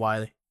can see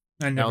why.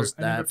 I never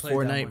played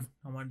Fortnite. that one.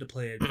 I wanted to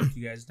play it, but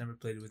you guys never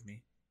played it with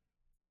me.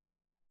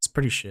 It's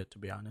pretty shit, to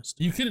be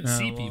honest. You couldn't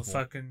see people.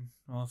 Fucking.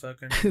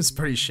 It's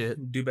pretty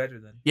shit. Do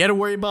better then. You had to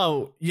worry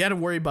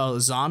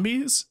about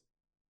zombies,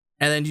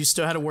 and then you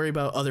still had to worry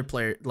about other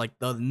players, like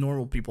the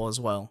normal people as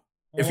well.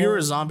 If you were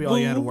a zombie, all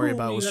you had to worry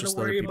about was just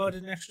other people. You gotta worry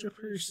about an extra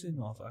person.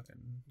 Oh, fucking.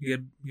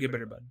 You get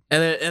better, bud.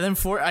 And then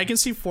I can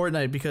see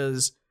Fortnite,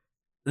 because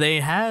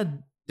did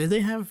they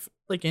have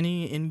like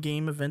any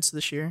in-game events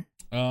this year?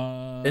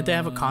 Did they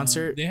have a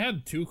concert? They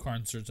had 2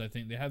 concerts, I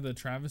think. They had the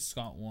Travis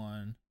Scott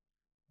one.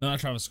 No, not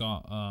Travis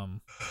Scott.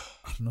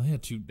 No, they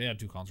had 2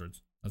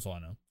 concerts. That's all I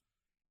know.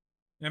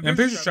 I'm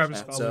pretty sure Travis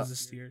Scott was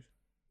this year.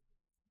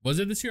 Was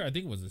it this year? I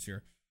think it was this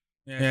year.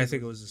 Yeah, I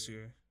think it was this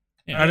year.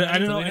 Yeah, I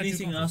don't know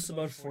anything else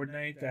about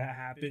Fortnite that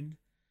happened.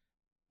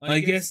 I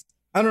guess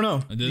I don't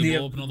know. Did they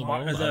blow up another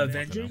world? The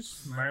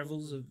Avengers,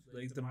 Marvels,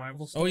 like the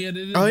Marvel stuff. Oh yeah,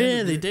 they did. Oh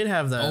yeah, they did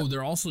have that. Oh,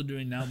 they're also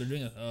doing a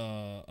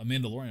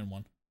Mandalorian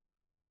one.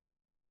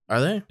 Are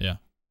they? Yeah.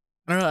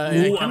 I don't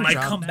know. I might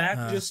come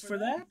back just for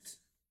that.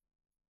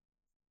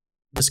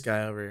 This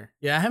guy over here.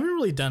 Yeah, I haven't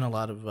really done a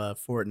lot of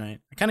Fortnite.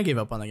 I kind of gave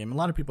up on that game. A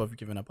lot of people have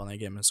given up on that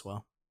game as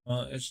well.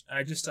 Well,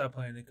 I just stopped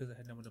playing it because I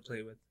had no one to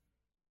play with.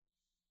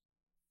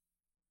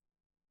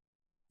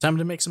 Time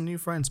to make some new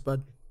friends,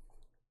 bud.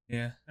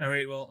 Yeah. All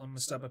right. Well, I'm gonna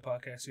stop my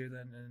podcast here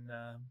then, and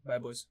bye,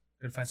 boys.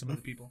 Gotta find some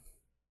other people.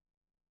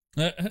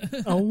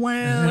 Oh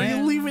wow,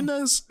 you're leaving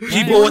us.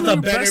 People with We're a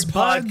the better best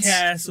buds.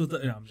 podcast. With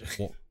no, I'm just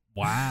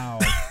Wow.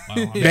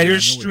 better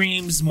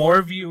streams,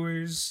 more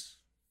viewers.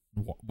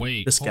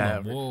 Wait, This hold guy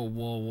on. over-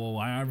 Whoa.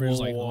 I average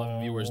like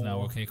 11 viewers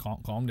now. Okay,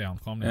 calm down.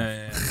 I'm Whoa,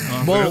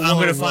 gonna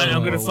whoa, find. I'm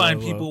whoa, gonna whoa, find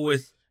whoa. people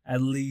with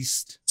at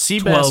least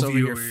Seabass 12 over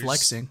here viewers.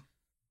 flexing.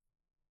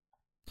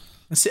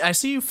 I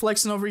see you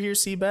flexing over here,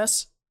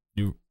 Seabass.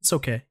 It's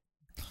okay.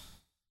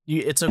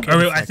 It's okay. All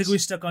to right, I flex. think we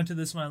stuck onto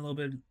this one a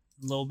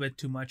little bit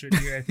too much right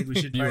here. I think we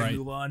should You're try right. to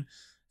move on.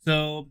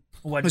 So,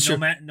 what? Sure.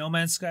 No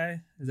Man's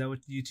Sky? Is that what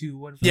you two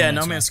want? Yeah,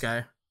 No No Man's Man's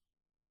Sky.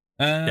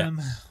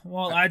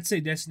 Well, I'd say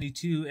Destiny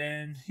 2,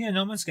 and yeah,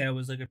 No Man's Sky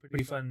was like a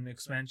pretty fun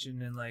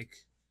expansion and like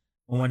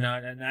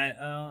whatnot. And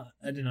I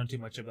didn't know too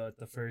much about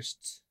the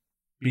first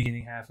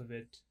beginning half of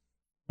it.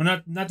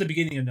 Well, not the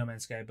beginning of No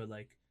Man's Sky, but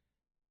like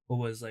what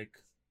was like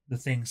the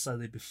thing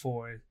slightly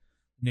before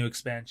the new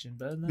expansion.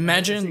 But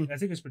Imagine- I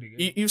think it's pretty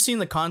good. You've seen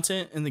the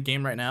content in the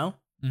game right now.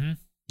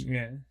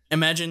 Yeah.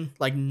 Imagine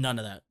like none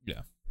of that.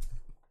 Yeah.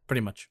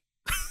 Pretty much.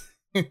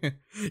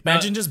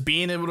 Imagine just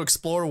being able to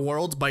explore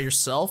worlds by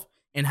yourself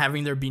and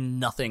having there be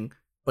nothing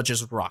but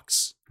just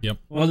rocks.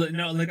 Well,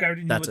 no, like I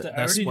already knew That's what it. I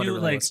That's already what it knew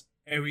really like was.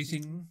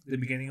 everything, the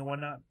beginning and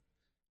whatnot.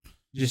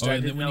 Just Oh, I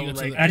and didn't then when know you get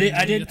to like the- I and then when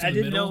you didn't get to I the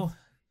didn't middle- know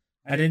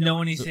I didn't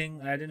know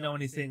anything. I didn't know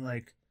anything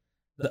like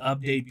the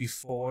update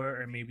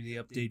before or maybe the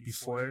update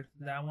before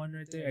that one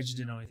right there. I just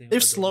didn't know anything. They've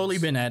about slowly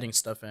those. been adding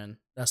stuff in.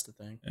 That's the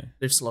thing. Yeah.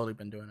 They've slowly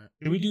been doing it.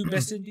 Did we do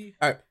best indie?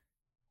 All right.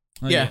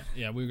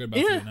 Yeah, we're good about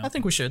Yeah, that now. I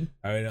think we should.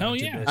 All right. Hell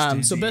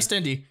yeah. So best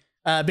indie.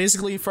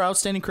 Basically, for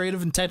outstanding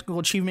creative and technical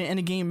achievement in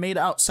a game made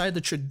outside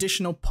the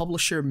traditional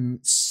publisher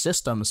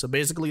system. So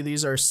basically,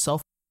 these are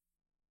self.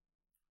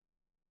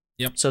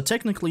 Yep. So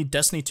technically,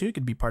 Destiny 2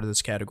 could be part of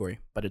this category,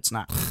 but it's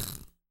not.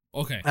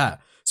 Okay.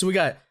 So we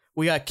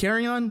got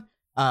Carrion,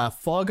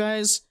 Fall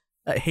Guys,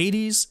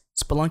 Hades,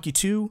 Spelunky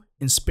 2,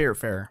 and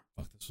Spiritfarer.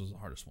 Fuck, this was the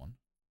hardest one.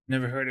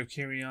 Never heard of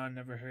Carry On.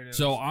 Never heard of.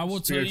 So I will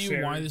tell you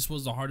Spiritfarer, why this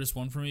was the hardest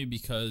one for me,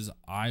 because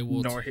I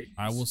will nor Hades.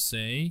 I will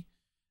say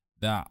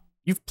that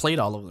You've played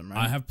all of them,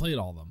 right? I have played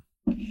all of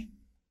them.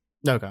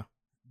 Okay.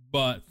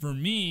 But for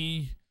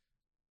me,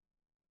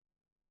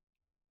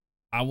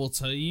 I will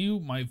tell you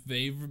my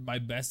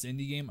best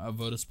indie game, I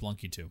vote is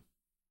Spelunky 2.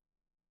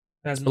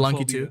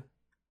 Spelunky 2.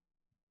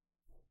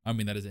 I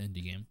mean, that is an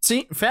indie game.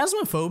 See,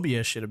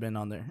 Phasmophobia should have been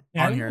on there,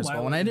 Yeah, I on don't here know as why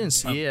well. it When I wasn't. didn't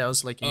see it, I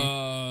was like,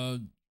 eh.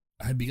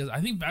 Because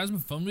I think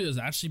Phasmophobia has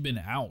actually been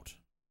out.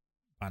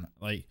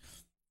 Like,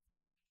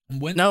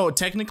 when No,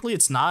 technically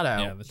it's not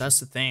out. Yeah, that's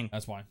the thing.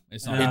 that's why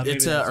it's Yeah, not. maybe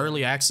It's that's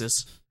early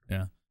access.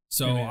 Yeah.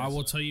 So Maybe I that's will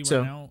why. tell you right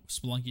So- now,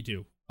 Spelunky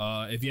 2.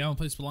 If you haven't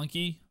played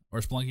Spelunky or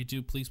Spelunky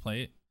 2, please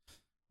play it.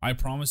 I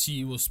promise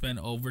you will spend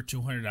over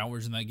 200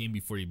 hours in that game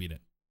before you beat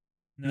it.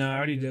 No, I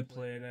already did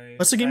play it.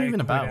 What's the game even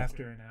quit about?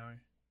 After an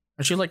hour.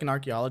 Is she like an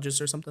archaeologist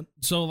or something?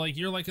 So like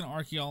you're like an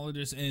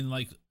archaeologist and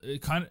like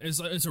it kind of it's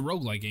a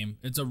roguelike game.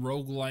 It's a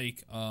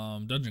roguelike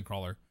dungeon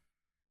crawler.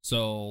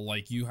 So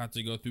like you have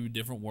to go through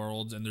different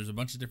worlds and there's a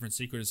bunch of different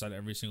secrets inside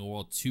every single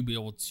world to be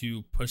able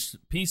to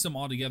piece them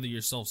all together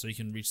yourself so you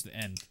can reach the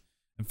end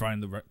and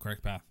find the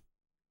correct path.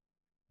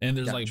 And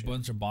there's like a Gotcha.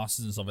 bunch of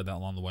bosses and stuff like that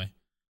along the way.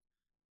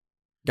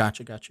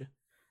 Gotcha.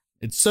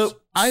 It's So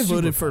I super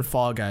voted for fun.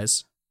 Fall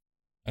Guys.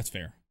 That's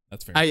fair.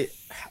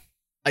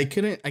 I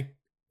couldn't.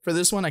 For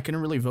this one, I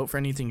couldn't really vote for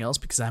anything else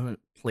because I haven't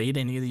played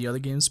any of the other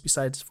games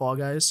besides Fall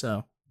Guys.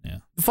 So Yeah.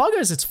 Fall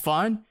Guys, it's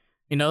fun.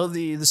 You know,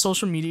 the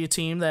social media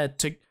team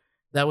that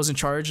was in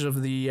charge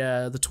of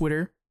the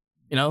Twitter.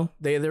 You know,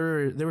 they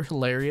were It's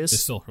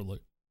hilarious. still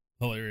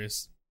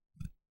hilarious.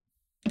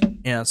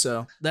 Yeah,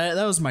 so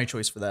that was my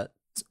choice for that.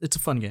 It's a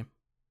fun game.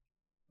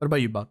 What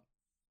about you, Bob?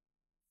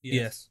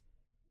 Yes.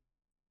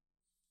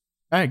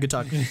 All right, good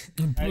talk. To be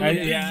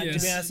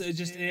Yes. honest, it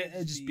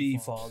just be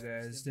Fall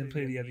Guys. Didn't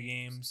play the other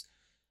games.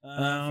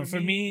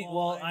 For me,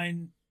 well,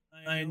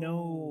 I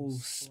know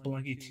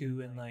Spelunky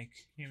 2 and like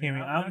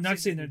Carrion. I'm not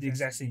saying they're the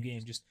exact same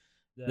game, just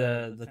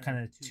the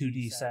kind of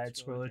 2D side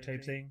scroller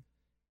type thing.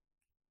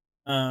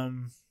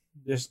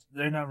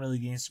 They're not really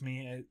games to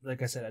me.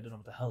 Like I said, I don't know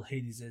what the hell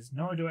Hades is,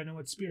 nor do I know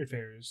what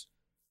Spiritfarer is.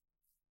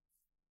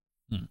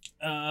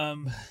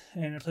 And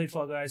I played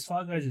Fall Guys.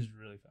 Fall Guys is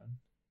really fun.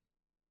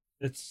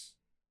 It's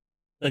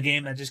a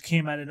game that just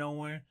came out of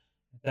nowhere.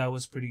 That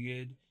was pretty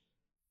good.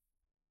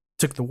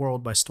 Took the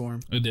world by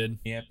storm. It did.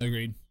 Yep.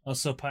 Agreed.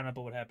 Also,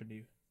 Pineapple, what happened to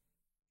you?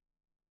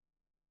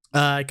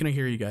 I couldn't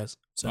hear you guys.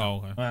 So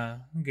Oh, okay.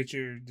 Get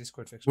your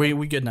Discord fixed.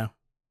 we good now.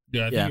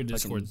 Yeah, I think Yeah, your fucking-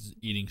 Discord's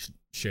eating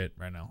shit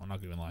right now. I'm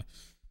not gonna lie.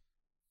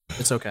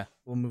 It's okay.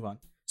 We'll move on.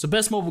 So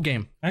best mobile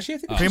game. Actually, I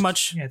think Pretty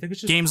much I think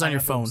it's just games on your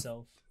Pineapple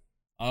phone.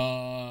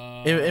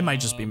 himself. It might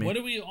just be me. What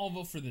do we all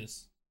vote for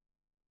this?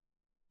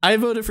 I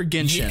voted for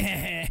Genshin.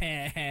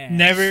 Yeah.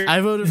 Never. I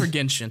voted for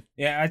Genshin.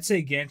 Yeah, I'd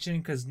say Genshin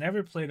because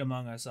never played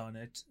Among Us on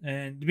it,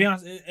 and to be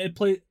honest, it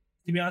played.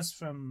 To be honest,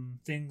 from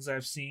things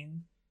I've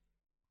seen,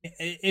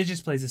 it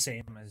just plays the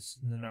same as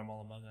the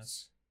normal Among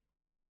Us.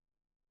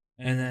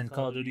 And then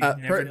Call of Duty,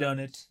 never done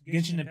it.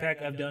 Genshin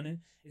Impact, I've done it.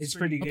 It's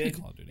pretty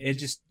good. It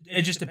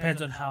just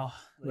depends on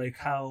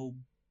how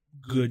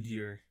good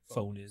your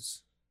phone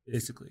is,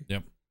 basically.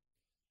 Yep.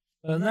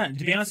 Other than that,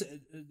 to be honest,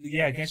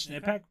 yeah, Genshin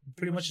Impact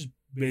pretty much just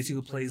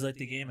basically plays like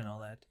the game and all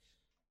that.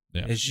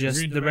 Yeah. It's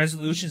just the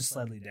resolution's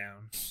slightly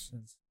down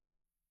since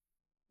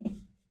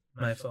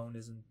my phone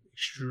isn't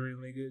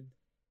extremely good.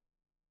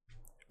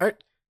 All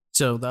right,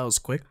 so that was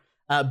quick.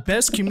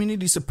 Best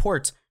community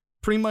support.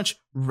 Pretty much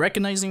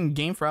recognizing a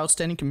game for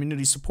outstanding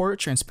community support,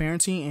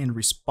 transparency, and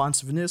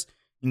responsiveness,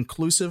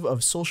 inclusive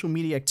of social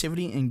media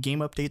activity and game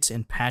updates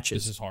and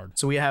patches. This is hard.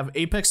 So we have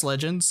Apex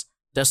Legends,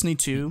 Destiny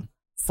 2,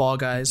 Fall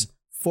Guys,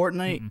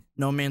 Fortnite,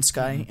 No Man's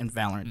Sky, and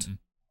Valorant.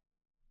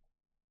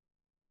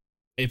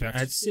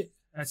 Apex.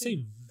 I'd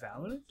say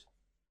Valorant.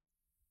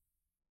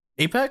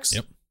 Apex?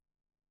 Yep.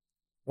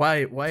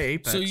 Why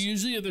Apex? So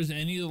usually if there's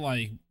any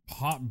like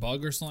hot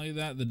bug or something like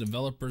that, the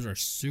developers are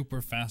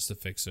super fast to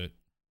fix it.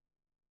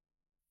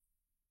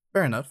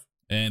 Fair enough.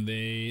 And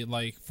they,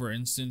 like, for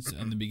instance,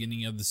 in the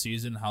beginning of the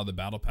season, how the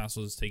battle pass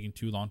was taking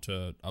too long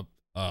to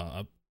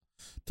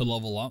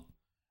level up.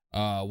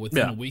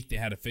 Within a week, they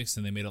had it fixed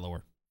and they made it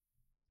lower.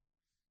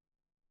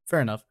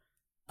 Fair enough.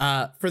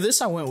 For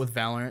this, I went with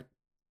Valorant.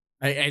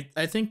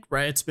 I think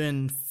Riot's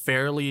been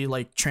fairly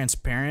like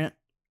transparent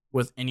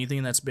with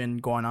anything that's been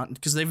going on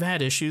because they've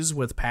had issues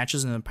with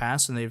patches in the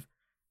past, and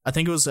I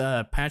think it was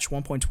patch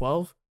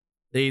 1.12.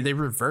 They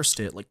reversed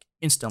it like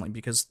instantly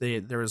because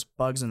there was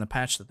bugs in the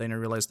patch that they didn't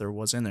realize there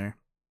was in there.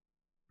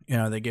 You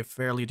know, they give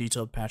fairly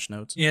detailed patch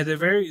notes. Yeah, they're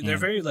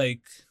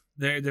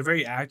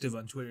very active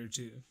on Twitter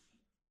too.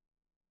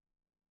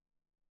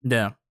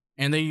 Yeah,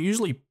 and they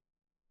usually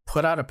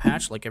put out a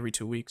patch like every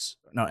 2 weeks.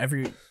 No,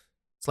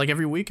 it's like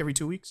every week, every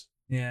 2 weeks.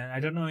 Yeah,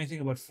 I don't know anything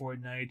about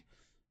Fortnite,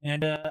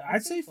 and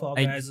I'd say Fall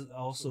Guys is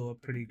also a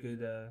pretty good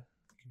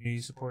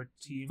community support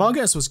team. Fall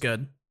Guys was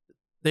good.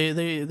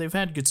 They've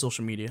had good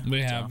social media.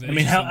 They have. So.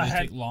 They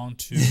take long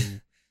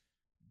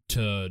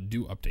to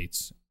do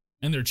updates,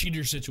 and their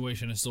cheater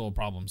situation is still a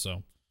problem.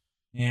 So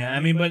yeah, I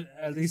mean, but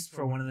at least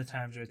for one of the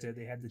times right there,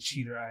 they had the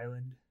cheater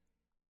island.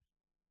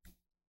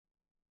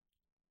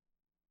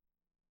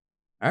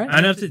 All right, I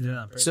don't know if they did it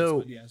on purpose. So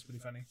but yeah, it's pretty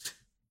funny.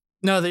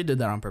 No, they did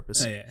that on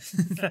purpose. Oh yeah,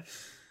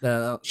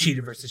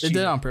 cheater versus cheater. They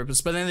did it on purpose,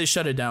 but then they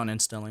shut it down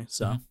instantly.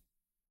 So. Mm-hmm.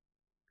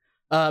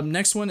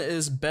 Next one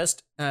is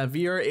best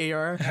VR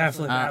AR.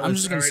 Half-Life. I'm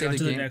just gonna say the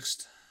game.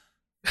 Next.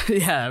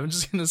 Yeah, I'm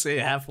just gonna say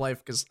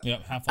Half-Life because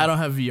I don't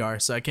have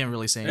VR, so I can't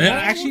really say anything.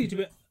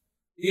 Actually,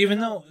 even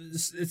though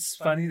it's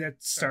funny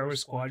that Star Wars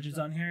Squadron's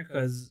on here,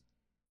 because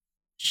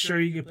sure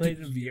you can play it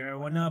in VR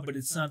and whatnot, but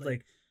it's not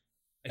like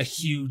a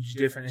huge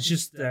difference. It's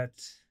just that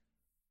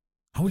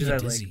I would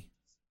get dizzy.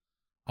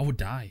 I would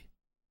die.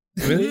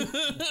 Really?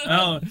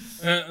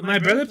 My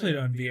brother played it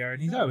on VR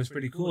and he thought it was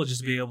pretty cool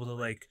just to be able to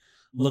like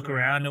look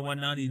around and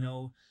whatnot. You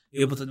know,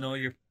 able to know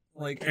your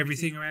like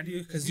everything around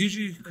you. Because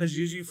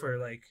usually for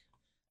like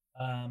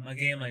a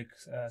game like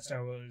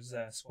Star Wars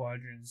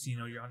Squadrons, you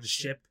know, you're on the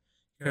ship.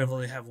 You kind of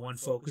only have one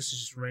focus,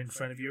 it's just right in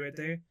front of you, right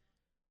there.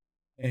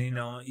 And you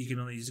know, you can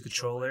only use a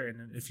controller.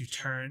 And if you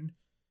turn,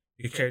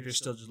 your character's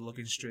still just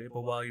looking straight.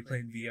 But while you're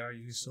playing VR,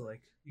 you can still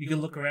like you can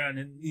look around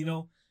and you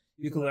know.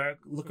 You can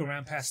look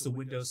around past the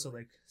window, so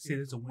like, say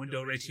there's a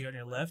window right here on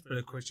your left, but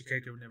of course your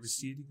character would never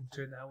see it. You can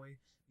turn that way,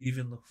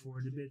 even look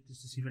forward a bit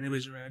just to see if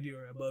anybody's around you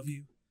or above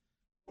you.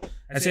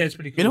 I'd say it's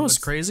pretty cool. You know what's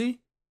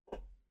crazy?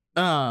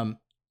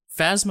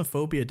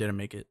 Phasmophobia didn't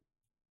make it.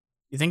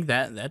 You think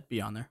that'd be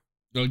on there?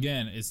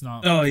 Again, it's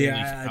not. Oh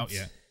out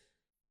yet.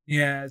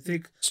 Yeah, I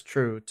think it's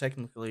true.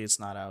 Technically, it's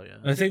not out yet.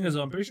 I think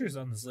I'm pretty sure it's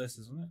on this list,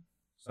 isn't it?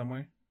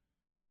 Somewhere.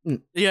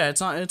 Yeah,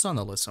 it's on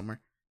the list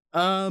somewhere.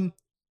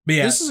 But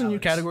yeah, this is a new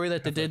category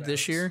that they did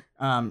this year.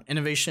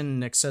 Innovation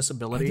and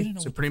accessibility.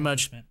 So pretty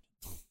much,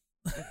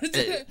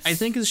 I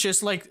think it's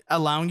just like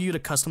allowing you to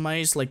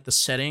customize like the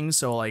settings.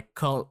 So like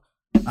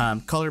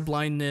color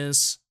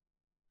blindness,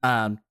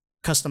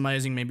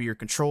 customizing maybe your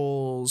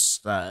controls,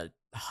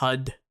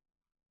 HUD,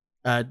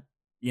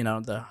 you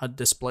know, the HUD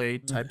display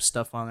type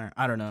stuff on there.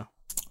 I don't know.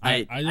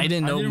 I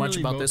didn't know much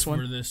really about this one.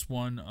 For this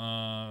one,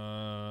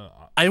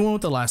 I went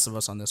with The Last of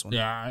Us on this one.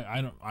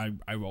 Yeah, I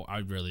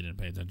really didn't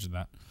pay attention to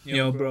that.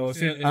 Yo, bro, if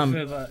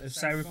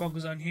Cyberpunk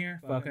was on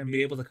here, fucking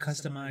be able to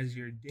customize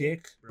your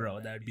dick,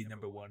 bro, that would be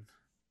number one.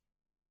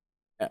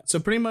 Yeah, so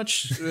pretty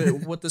much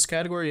what this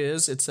category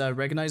is, it's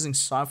recognizing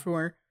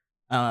software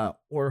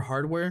or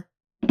hardware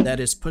that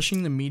is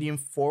pushing the medium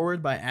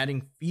forward by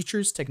adding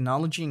features,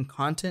 technology, and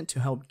content to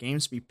help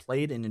games be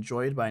played and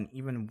enjoyed by an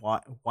even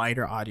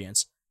wider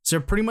audience. So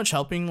they're pretty much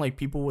helping like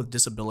people with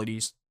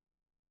disabilities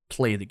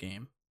play the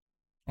game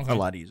a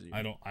lot easier.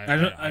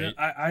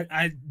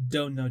 I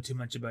don't know too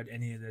much about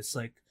any of this.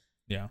 Like,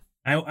 yeah,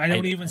 I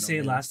don't even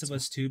say Last of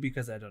Us 2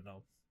 because I don't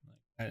know.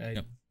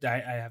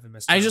 I haven't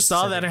missed. I just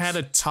saw that it had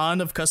a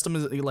ton of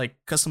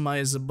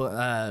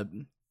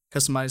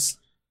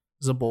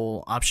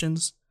customizable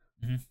options,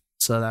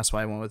 so that's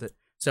why I went with it.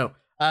 So,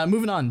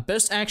 moving on,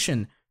 best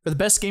action. For the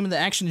best game in the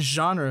action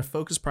genre,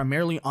 focused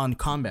primarily on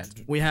combat,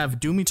 we have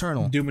Doom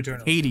Eternal,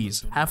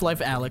 Hades, Half-Life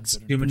Alyx,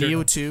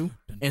 Neo 2,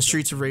 and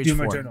Streets of Rage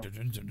 4.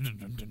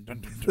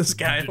 This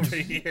guy over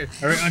here.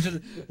 All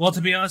right, well, to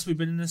be honest, we've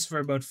been in this for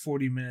about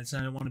 40 minutes,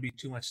 and I don't want to be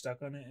too much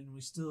stuck on it, and we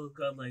still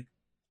got I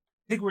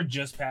think we're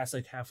just past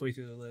halfway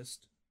through the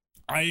list.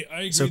 I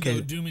agree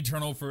though, Doom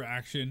Eternal for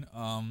action.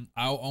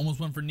 I almost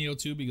went for Neo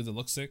 2 because it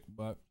looks sick,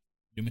 but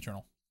Doom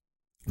Eternal.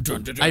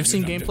 I've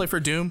seen gameplay for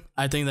Doom.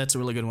 I think that's a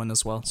really good one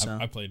as well. So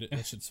I played it.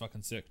 That shit's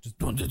fucking sick. Just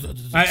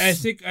I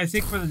think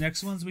for the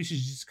next ones we should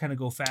just kind of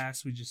go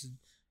fast. We just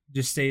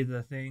say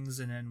the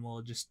things and then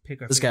we'll just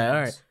pick our. This guy. All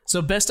right.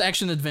 So best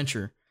action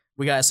adventure.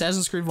 We got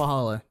Assassin's Creed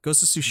Valhalla,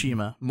 Ghost of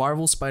Tsushima,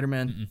 Marvel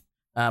Spider-Man,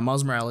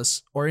 Miles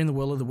Morales, Ori and the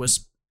Will of the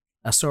Wisp,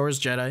 Star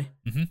Wars Jedi,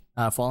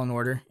 Fallen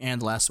Order,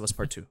 and The Last of Us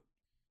Part 2.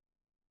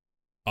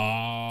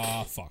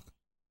 Fuck.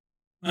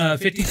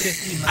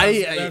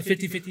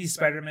 50-50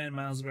 Spider-Man,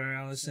 Miles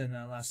Morales, and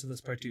Last of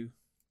Us Part 2.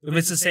 If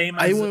it's the same,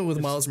 I went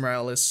with Miles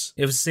Morales.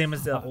 If it's the same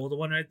as the older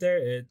one right there,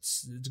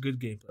 it's good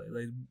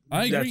gameplay.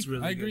 I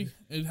agree.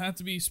 It had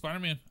to be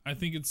Spider-Man. I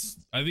think it's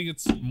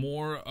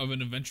more of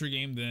an adventure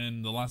game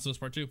than The Last of Us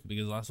Part 2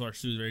 because The Last of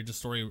Us 2 is very just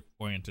story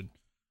oriented.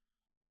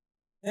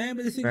 Yeah,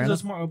 but the thing is,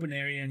 it's more open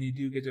area, and you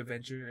do get to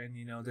adventure, and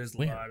there's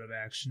a lot of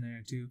action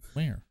there too.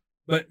 Where?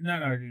 But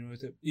not arguing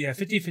with it. Yeah,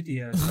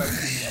 50-50.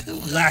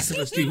 Spider-Man, Last of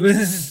Us 2.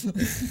 Where's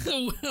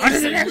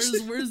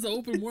the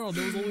open world?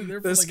 It was only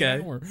there for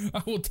an hour.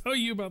 I will tell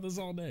you about this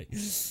all day.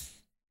 It's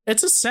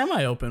a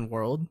semi-open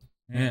world.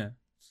 Yeah.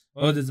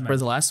 Oh, it doesn't matter. For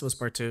The Last of Us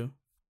Part 2.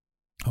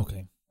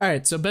 Okay. All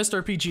right, so best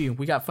RPG.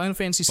 We got Final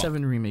Fantasy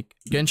VII Remake,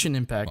 Genshin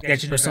Impact,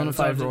 Persona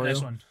 5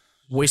 Royal,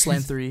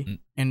 Wasteland 3,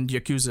 and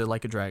Yakuza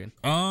Like a Dragon.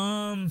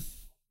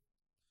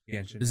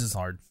 This is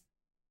hard.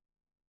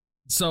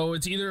 So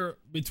it's either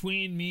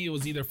between me. It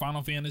was either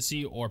Final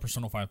Fantasy or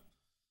Persona 5.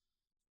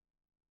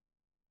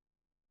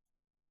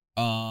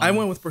 I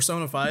went with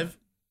Persona 5.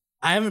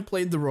 I haven't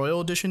played the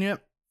Royal Edition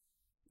yet,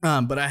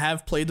 but I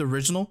have played the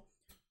original,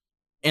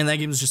 and that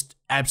game is just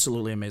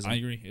absolutely amazing. I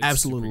agree. It's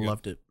absolutely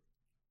loved it.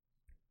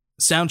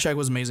 Soundtrack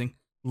was amazing.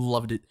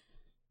 Loved it,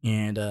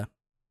 and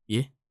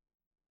yeah.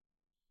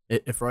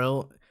 If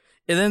Royal,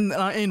 and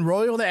then in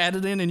Royal they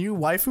added in a new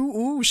waifu.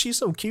 Ooh, she's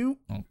so cute.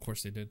 Oh, of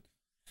course they did.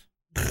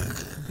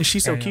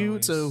 She's so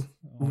cute.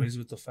 Always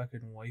with the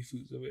fucking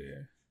waifus over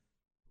here.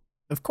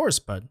 Of course,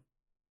 bud.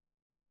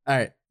 All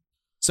right.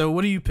 So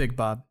what do you pick,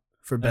 Bob,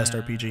 for best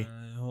RPG?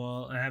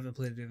 Well, I haven't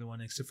played the other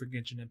one except for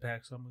Genshin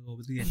Impact, so I'm gonna go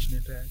with the Genshin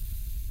Impact.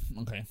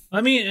 Okay.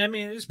 I mean,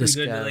 it's pretty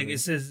good. It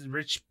says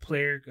rich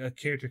player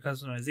character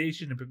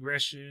customization and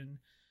progression,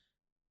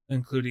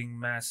 including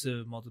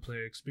massive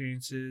multiplayer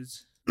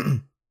experiences.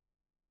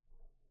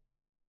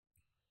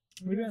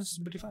 Maybe that's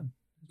pretty fun.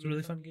 It's a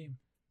really fun game.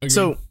 Agreed.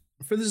 So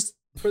for this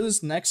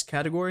next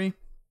category,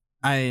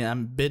 I am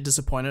a bit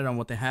disappointed on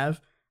what they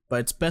have, but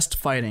it's best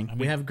fighting.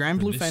 We have Grand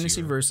Blue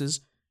Fantasy versus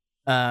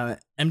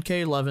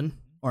MK11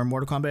 or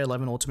Mortal Kombat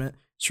 11 Ultimate,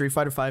 Street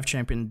Fighter V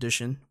Champion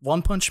Edition,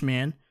 One Punch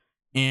Man,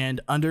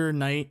 and Under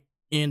Night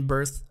in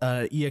Birth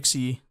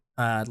EXE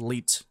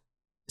Elite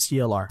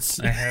CLR.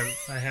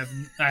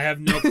 I have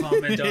no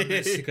comment on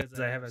this because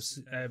I have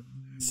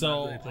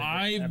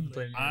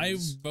I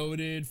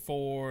voted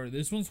for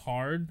this one's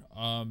hard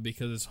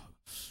because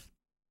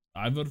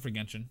I voted for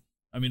Genshin.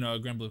 I mean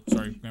Grand Blue.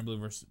 Sorry, Grand Blue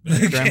versus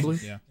Grand Blue.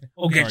 Yeah.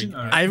 Oh, Genshin.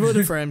 Right. I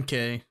voted for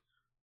MK.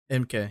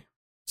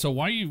 So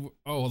why you?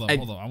 Oh, hold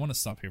on. I want to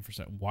stop here for a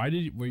second.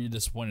 Why were you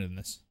disappointed in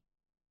this?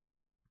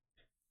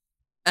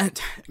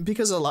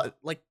 Because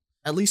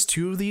at least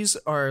two of these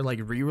are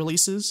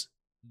re-releases.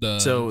 The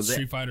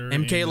Street Fighter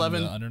MK11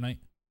 and the Under Night.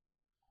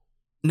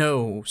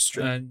 No,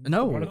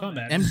 no, Mortal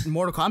Kombat.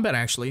 Mortal Kombat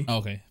actually. Oh,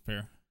 okay,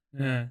 fair.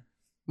 Yeah.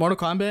 Mortal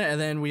Kombat, and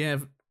then we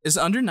have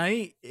Under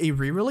Night a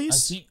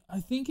re-release?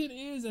 I think it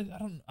is.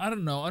 I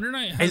don't know. Under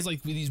Night has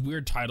these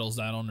weird titles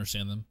that I don't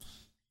understand them.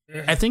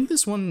 I think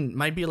this one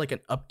might be an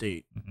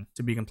update,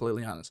 to be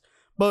completely honest.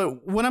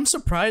 But what I'm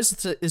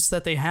surprised is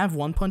that they have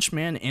One Punch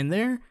Man in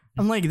there.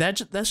 I'm like,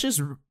 that's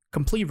just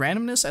complete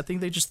randomness. I think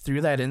they just threw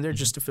that in there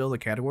just to fill the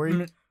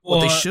category.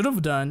 What they should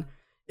have done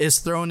is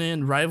thrown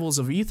in Rivals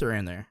of Aether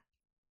in there.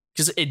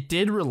 Because it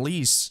did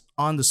release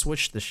on the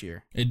Switch this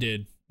year. It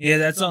did. Yeah,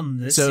 that's on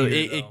this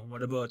year, though.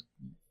 What about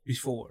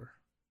before?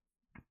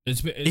 It's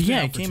been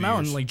it came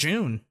out in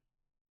June.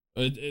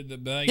 But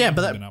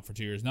that been out for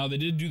 2 years. Now they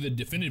did do the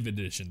definitive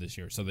edition this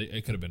year, so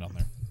it could have been on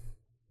there.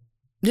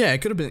 Yeah, it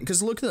could have been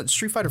because look at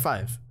Street Fighter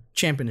V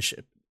Champion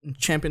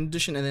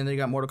Edition, and then they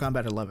got Mortal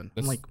Kombat 11.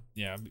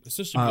 It's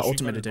just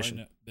Ultimate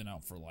Edition. Been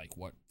out for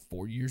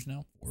 4 years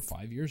now, 4 or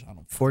 5 years. I don't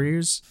know. 4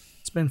 years.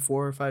 It's been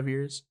 4 or 5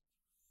 years.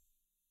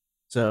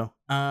 So,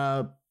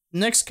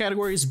 next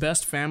category is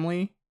best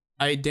family.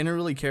 I didn't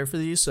really care for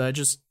these, so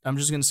I'm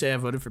just gonna say I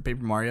voted for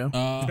Paper Mario.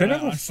 It's been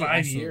over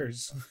 5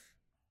 years.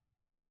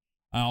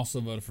 I also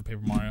voted for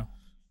Paper Mario.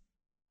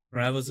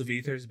 Rivals of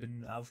Aether has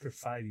been out for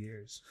 5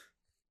 years.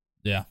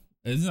 Yeah,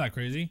 isn't that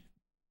crazy?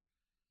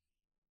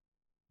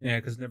 Yeah,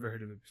 because never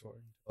heard of it before.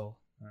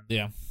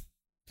 Yeah.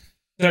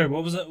 Sorry,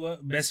 what was it?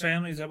 What, Best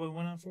Family? Is that what we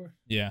went on for?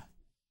 Yeah.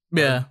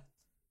 Yeah.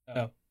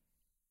 Oh.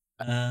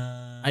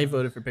 I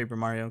voted for Paper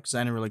Mario because I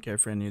didn't really care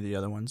for any of the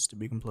other ones, to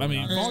be completely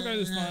honest. Fall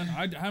Guys is fun.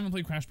 I haven't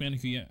played Crash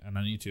Bandicoot yet, and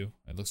I need to.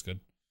 It looks good.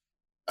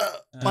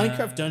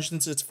 Minecraft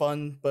Dungeons, it's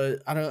fun, but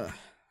I don't.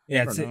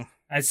 Yeah, I don't know.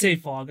 I'd say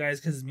Fall Guys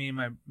because me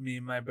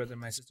and my brother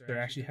and my sister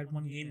actually had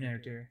one game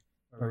there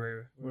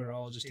where we're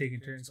all just taking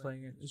turns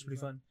playing it. It was pretty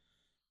fun.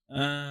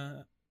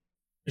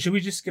 Should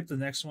we just skip the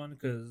next one?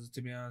 Because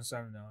to be honest, I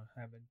don't know.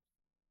 I haven't.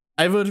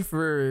 I voted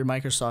for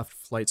Microsoft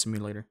Flight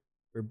Simulator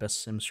for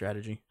best sim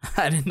strategy.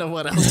 I didn't know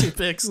what else to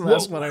pick, so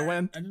that's what I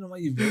went. I didn't know why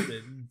you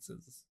voted.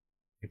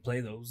 You play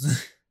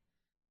those.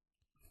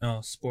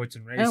 No, sports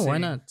and racing. Yeah, why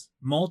not?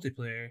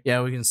 Multiplayer.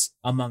 Yeah, we can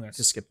Among Us.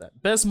 just skip that.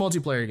 Best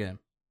multiplayer game.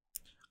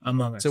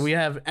 Among Us. So we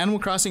have Animal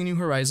Crossing New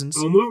Horizons,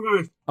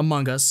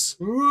 Among Us,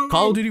 Call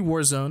Call of Duty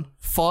Warzone,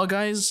 Fall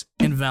Guys,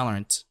 and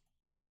Valorant.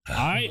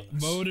 I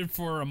voted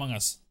for Among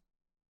Us.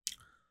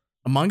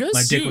 Among Us?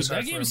 My dick Dude, was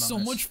hard that for game is so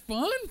Among Us. much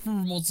fun for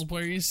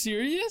multiplayer. Are you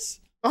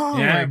serious? Oh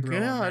Yeah, my bro.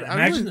 god. Man.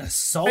 Imagine the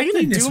How you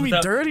gonna saltiness do me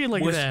without- dirty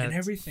like with- that? and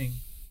everything. You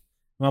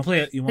want to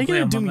play? You How want you to play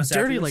gonna do Among me Us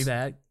dirty after like this?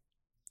 that?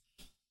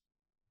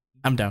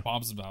 I'm down.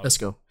 Bob's about Let's it.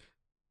 go.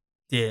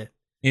 Yeah.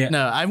 Yeah.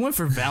 No, I went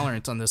for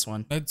Valorant on this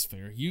one. That's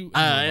fair.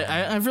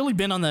 I've really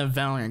been on the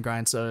Valorant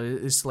grind, so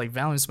it's like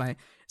Valorant's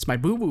my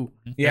boo boo.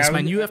 Yeah, it's I my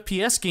would- new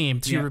FPS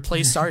game to Yeah.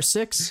 replace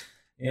R6.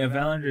 Yeah,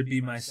 Valorant would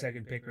be my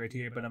second pick right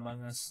here, but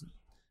Among Us.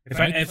 If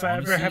Right, I ever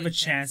honestly- have a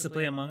chance to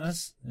play Among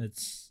Us,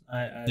 it's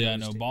I Yeah, always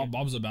no, take it.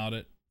 Bob's about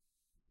it.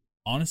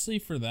 Honestly,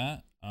 for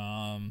that,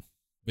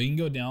 we can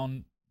go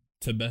down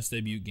to best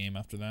debut game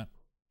after that.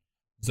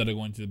 Instead of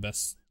going to the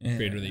best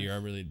creator of the year, I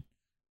really.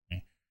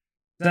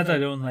 It's not that I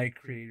don't like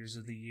creators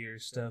of the year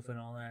stuff and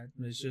all that.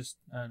 It's just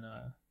I don't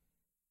know.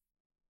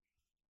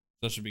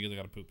 Especially because I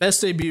got to poop.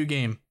 Best debut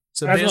game.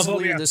 So Phasmophobia.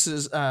 basically, this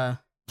is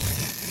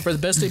for the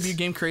best debut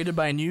game created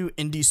by a new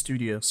indie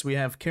studio. So we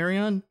have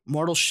Carrion,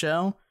 Mortal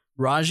Shell,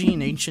 Raji,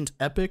 and Ancient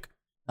Epic,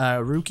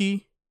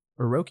 Rookie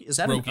or Roki. Is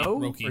that an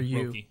O or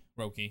U?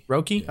 Roki.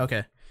 Roki? Yeah.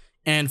 Okay.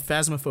 And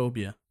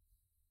Phasmophobia.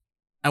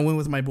 I went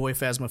with my boy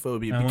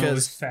Phasmophobia I went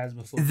because with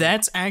Phasmophobia.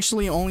 that's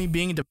actually only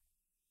being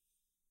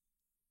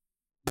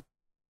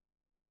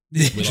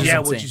yeah,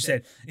 insane. what you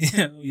said.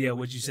 Yeah,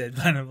 what you said.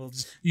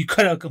 You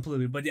cut out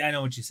completely, but I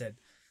know what you said.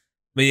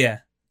 But yeah,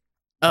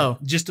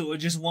 just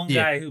one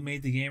guy who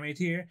made the game right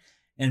here,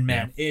 and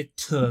man, it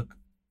took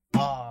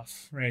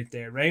off right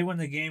there. Right when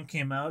the game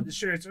came out,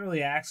 sure it's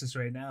early access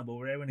right now, but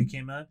right when it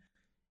came out,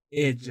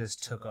 it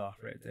just took off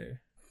right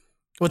there.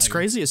 What's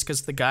crazy is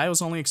because the guy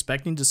was only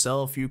expecting to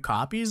sell a few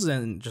copies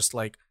and just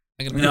like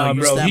I No,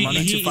 use bro, that he-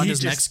 money he- to fund he his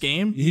just- next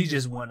game. He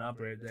just went up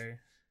right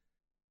there.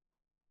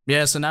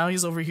 Yeah, so now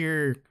he's over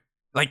here.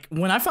 Like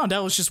when I found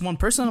out it was just one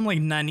person, I'm like,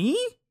 Nani?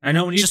 I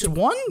know when you Just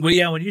one? Well,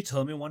 yeah, when you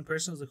told me one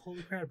person, I was like,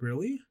 "Holy crap,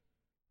 really?"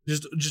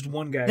 Just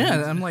one guy.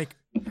 Yeah, I'm like,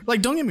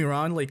 don't get me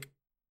wrong, like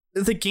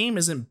the game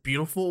isn't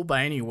beautiful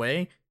by any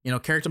way. You know,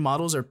 character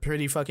models are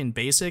pretty fucking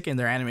basic and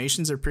their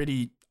animations are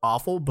pretty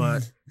awful,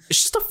 but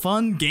it's just a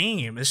fun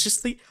game. It's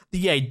just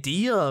the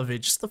idea of it,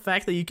 just the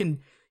fact that you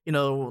can, you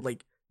know,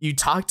 like you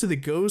talk to the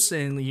ghost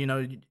and you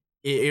know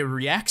it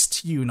reacts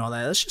to you and all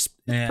that. That's just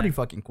Yeah. pretty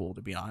fucking cool,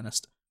 to be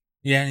honest.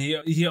 Yeah,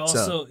 and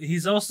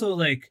he's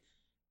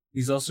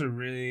also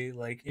really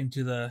like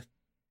into the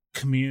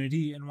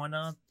community and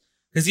whatnot.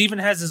 Because he even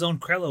has his own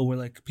Krello where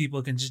like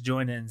people can just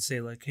join in and say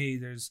like, hey,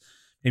 there's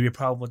maybe a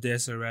problem with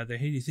this, or rather,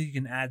 hey, do you think you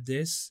can add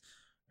this?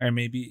 Or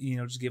maybe, you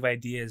know, just give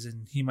ideas,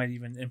 and he might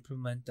even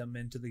implement them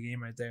into the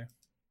game right there.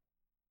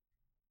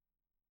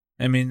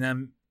 I mean,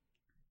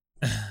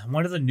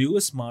 one of the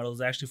newest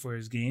models actually for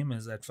his game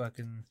is that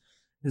fucking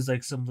is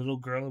like some little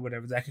girl or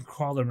whatever that can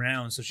crawl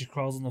around. So she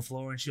crawls on the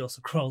floor and she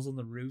also crawls on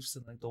the roofs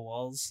and like the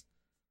walls.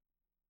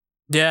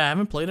 Yeah, I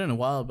haven't played it in a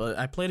while, but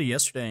I played it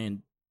yesterday,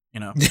 and you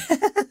know,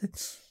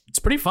 it's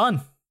pretty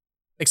fun.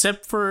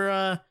 Except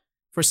for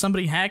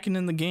somebody hacking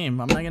in the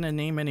game. I'm not gonna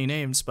name any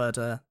names, but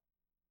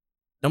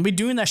don't be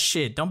doing that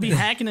shit. Don't be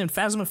hacking in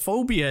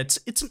Phasmophobia.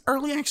 It's an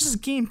early access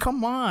game.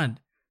 Come on,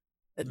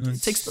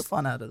 it takes the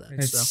fun out of that.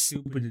 It's So.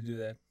 stupid to do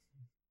that.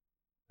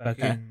 Yeah.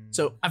 Fucking,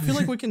 So I feel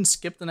like we can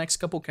skip the next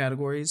couple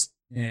categories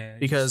yeah,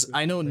 because just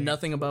I know play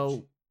nothing about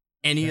sports.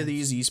 any of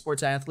these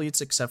esports athletes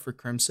except for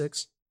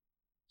Crim6.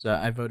 So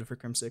I voted for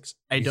Crim6.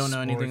 I don't know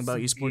anything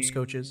about esports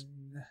coaches.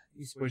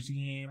 Esports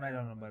game. I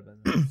don't know about that.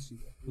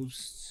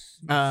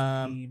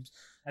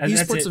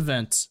 Esports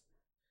events.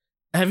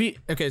 Have you?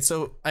 Okay,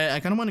 so I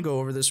kind of want to go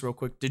over this real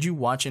quick. Did you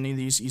watch any of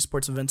these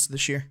esports events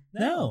this year?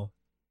 No,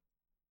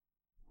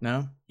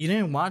 No, you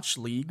didn't watch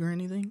League or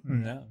anything.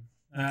 no.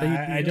 thought you'd be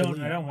I into don't.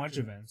 League. I don't watch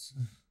events.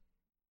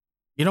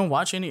 You don't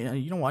watch any.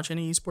 You don't watch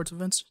any esports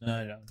events. No,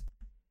 I don't.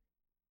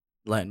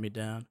 Letting me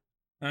down.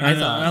 I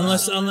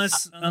thought-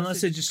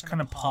 unless they just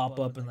kind of pop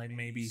up and like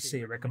maybe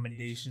say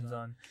recommendations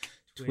on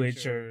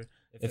Twitch or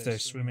if they're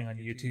streaming on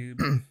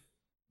YouTube.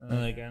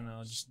 Like I don't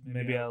know, just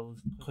maybe I'll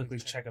quickly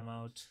check them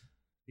out,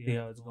 see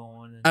how it's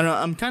going. I don't know.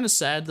 I'm kind of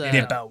sad that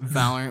Dip out.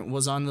 Valorant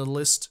was on the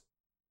list.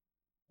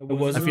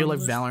 Was I it feel on like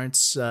the list?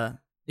 Valorant's.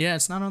 Yeah,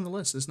 it's not on the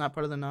list. It's not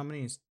part of the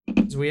nominees.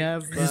 'Cause we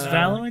have. Is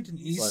Valorant an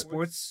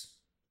esports?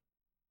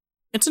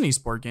 It's an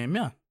esport game.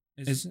 Yeah,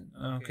 Is it?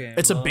 Okay.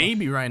 it's a well-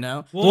 baby right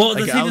now. Well,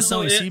 the Like thing I was is,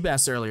 though, telling it-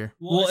 Seabass earlier.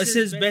 Well, it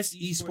says best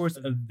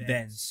esports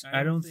events.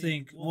 I don't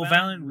think. Well,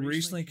 Valorant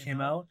recently came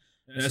out,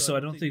 so I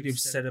don't think they've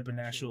set up an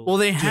actual. Well,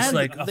 they just had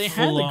like a they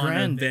had the full-on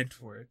grand. event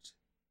for it.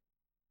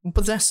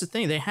 But that's the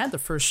thing. They had the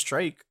first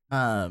strike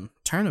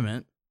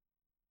tournament.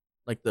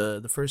 Like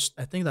the first.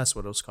 I think that's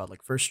what it was called.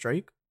 Like first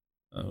strike.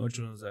 Which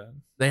one was that?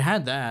 They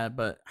had that,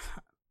 but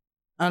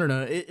I don't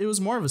know. It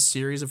was more of a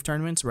series of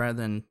tournaments rather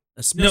than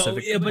a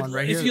specific yeah, but one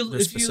right if here. you-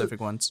 There's if you- specific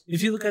ones.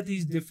 If you look at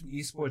these different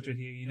esports right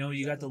here,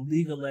 you got the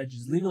League of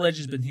Legends. League of Legends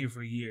has been here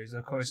for years.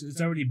 Of course,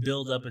 it's already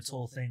built up its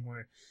whole thing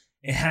where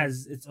it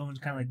has its own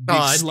kind of like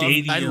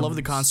big I love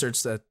the stadiums.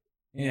 concerts that.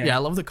 Yeah, I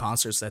love the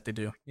concerts that they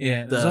do.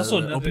 Yeah, The, there's also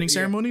the another, opening yeah.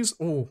 ceremonies.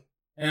 Oh,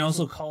 And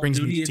also Call of Brings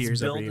me to Duty, it's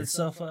tears every built year.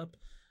 itself up.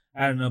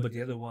 I don't know about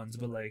the other ones,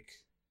 but like,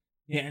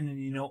 yeah, and then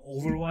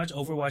Overwatch.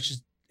 Overwatch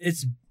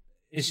is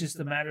it's just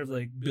a matter of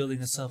like building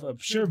itself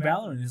up. Sure,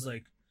 Valorant is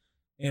like,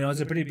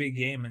 it's a pretty big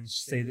game and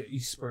say the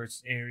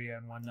esports area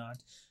and whatnot,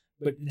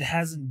 but it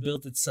hasn't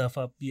built itself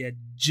up yet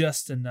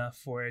just enough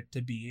for it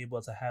to be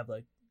able to have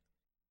like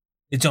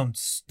its own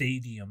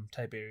stadium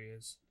type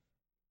areas.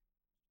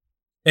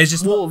 It's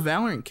just well,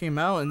 Valorant came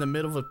out in the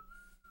middle of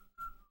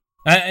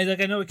a. I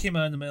know it came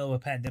out in the middle of a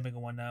pandemic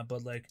and whatnot,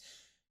 but like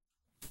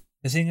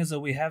the thing is that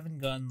we haven't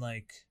gotten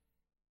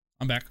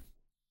I'm back.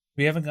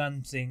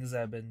 things that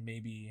have been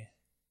maybe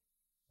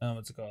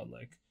what's it called,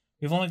 like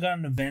we've only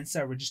gotten events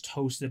that were just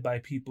hosted by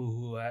people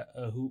who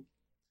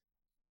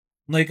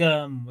like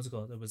what's it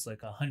called, it was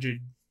like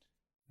 100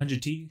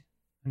 thieves.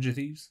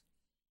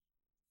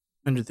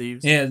 100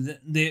 Thieves. Yeah,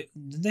 did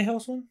they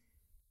host one?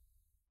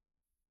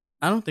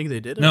 I don't think they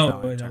did. a No,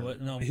 Valorant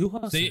tournament. no, who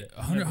hosted They it?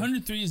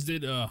 103s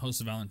did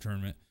host a Valorant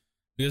tournament.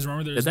 Because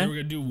remember, Did they they? were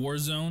gonna do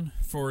Warzone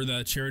for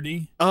the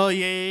charity. Oh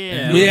yeah. Yeah,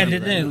 Yeah, I didn't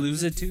remember they that.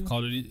 lose it too?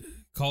 Call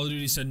of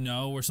Duty said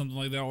no or something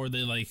like that, or they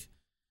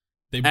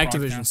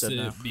Activision said broadcasted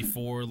no. it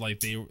before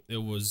it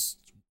was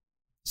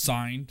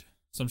signed,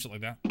 some shit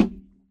like that.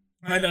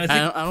 I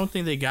know, I don't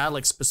think they got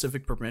like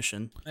specific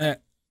permission. I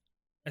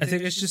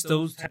think it's just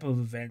those type of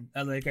event.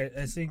 I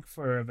think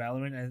for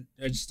Valorant,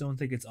 I just don't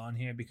think it's on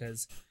here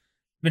because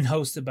it's been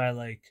hosted by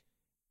like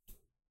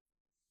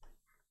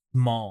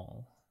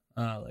small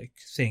like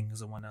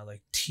things and whatnot,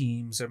 like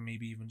teams or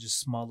maybe even just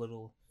small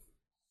little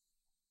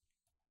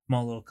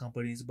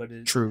companies. But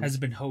it True.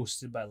 hasn't been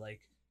hosted by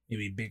like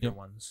maybe bigger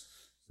ones.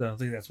 So I don't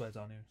think that's why it's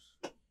on here.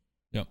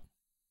 Yep.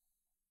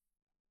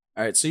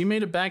 All right, so you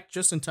made it back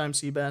just in time,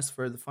 Seabass,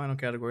 for the final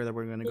category that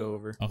we're going to go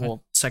over. Okay.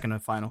 Well, second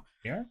and final.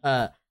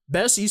 Yeah.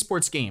 Best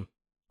esports game.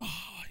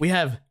 We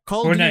have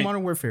Call of Duty Fortnite.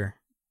 Modern Warfare,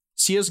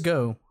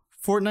 CS:GO,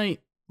 Fortnite,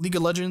 League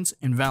of Legends,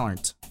 and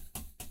Valorant.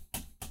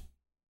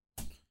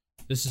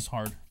 This is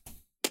hard.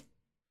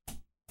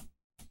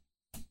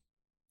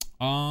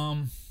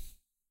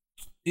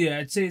 Yeah,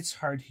 I'd say it's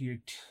hard here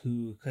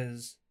too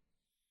because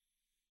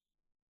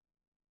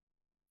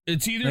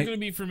It's either Like- gonna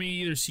be for me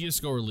either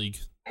CS:GO or League.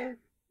 I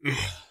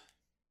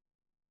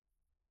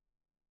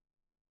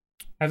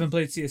haven't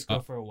played CS:GO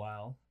Oh. for a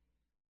while.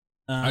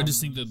 I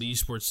just think that the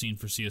esports scene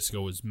for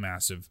CS:GO is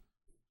massive,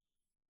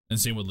 and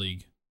same with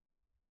League.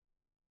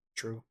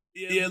 True.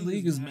 Yeah,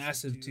 League is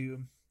massive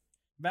too.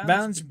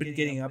 Valorant's been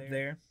getting up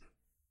there.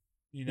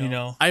 You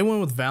know. I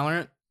went with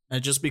Valorant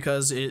just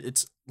because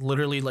it's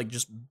literally like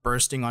just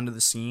bursting onto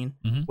the scene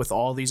Mhm. with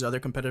all these other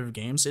competitive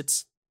games.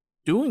 It's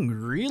doing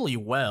really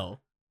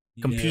well,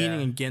 competing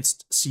Yeah.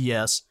 against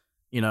CS,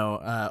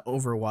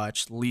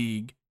 Overwatch,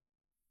 League,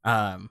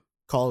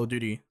 Call of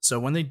Duty. So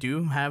when they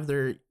do have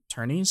their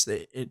tourneys,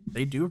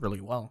 they do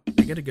really well.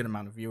 They get a good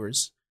amount of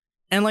viewers.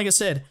 And like I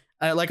said,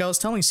 like I was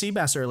telling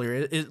Seabass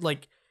earlier,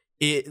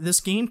 this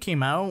game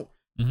came out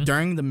Mhm.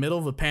 during the middle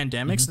of a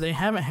pandemic, so they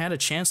haven't had a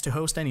chance to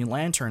host any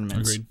LAN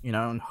tournaments, Agreed.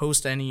 and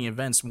host any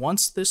events.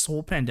 Once this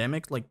whole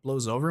pandemic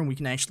blows over and we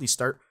can actually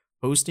start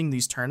hosting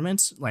these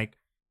tournaments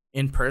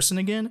in person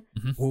again,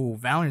 Mhm.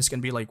 Valorant is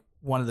gonna be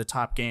one of the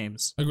top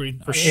games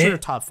Agreed. for It- sure,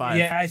 top 5.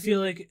 Yeah, I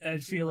feel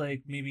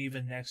like maybe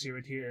even next year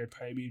right here it'd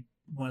probably be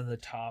one of the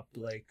top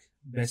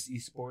best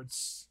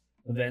esports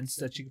events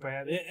that you could probably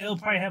have. It'll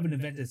probably have an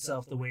event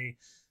itself the way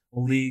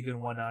League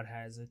and whatnot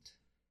has it.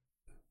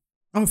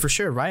 Oh, for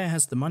sure. Riot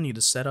has the money to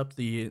set up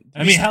the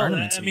I mean, hell,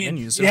 tournaments and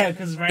venues. So yeah,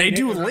 because they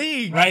do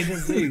League. Right,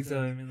 does League.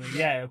 So I mean,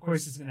 yeah, of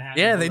course it's gonna happen.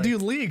 Yeah, but, they do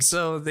League,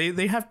 so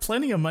they have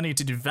plenty of money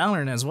to do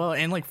Valorant as well.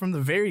 And from the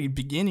very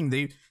beginning,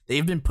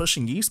 they've been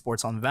pushing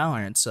esports on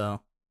Valorant.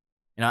 So,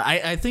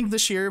 I think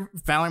this year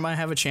Valorant might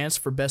have a chance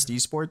for best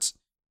esports.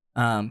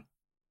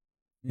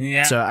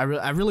 Yeah. So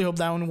I really hope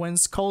that one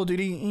wins. Call of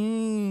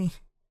Duty,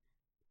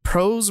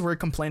 pros were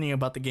complaining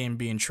about the game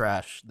being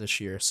trash this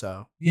year.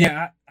 So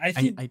Yeah, I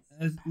think I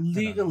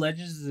League know. of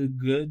Legends is a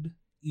good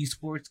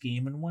esports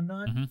game and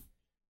whatnot. Mhm.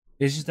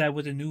 It's just that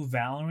with the new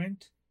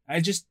Valorant,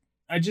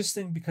 I just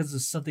think because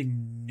of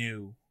something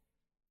new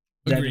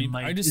Agreed.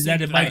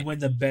 that it might win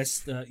the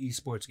best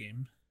esports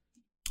game.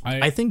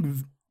 I think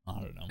I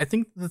don't know. I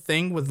think the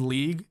thing with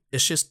League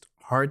is just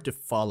hard to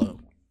follow.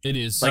 It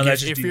is. Like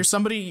that's if just you're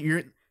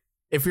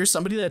you.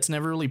 somebody that's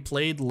never really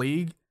played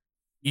League,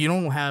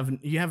 you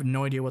have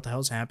no idea what the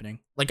hell's happening.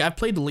 Like I've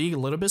played League a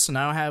little bit, so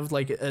now I have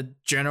like a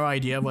general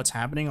idea of what's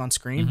happening on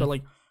screen. But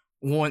like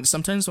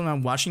sometimes when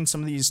I'm watching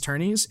some of these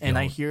tourneys and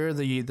I hear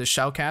the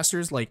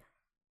shoutcasters like,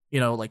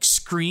 like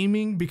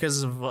screaming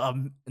because of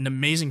an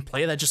amazing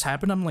play that just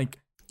happened, I'm like,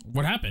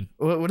 what happened?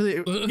 what are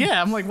they?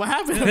 Yeah, I'm like, what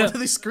happened? What are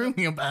they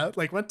screaming about?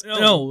 Like what?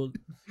 No,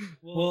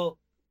 well,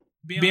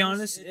 be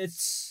honest,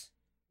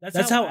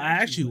 that's how I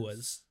actually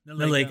was.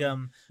 Like Yeah,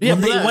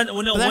 when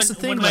but that's the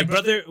thing, when my like-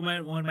 brother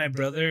when my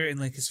brother and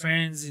like his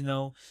friends, and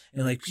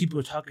like people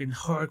were talking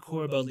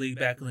hardcore about League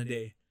back in the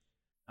day,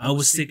 I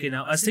was thinking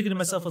to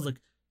myself, I was like,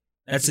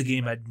 that's a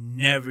game I'd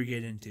never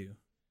get into.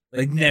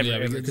 Like never, Yeah,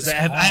 because it's I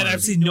have hard.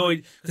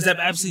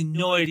 absolutely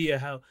no idea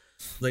how,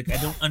 like I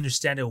don't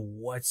understand it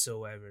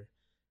whatsoever.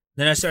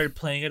 Then I started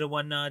playing it and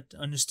whatnot,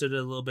 understood it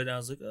a little bit. I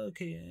was like,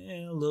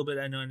 okay, a little bit,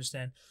 I know,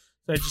 understand.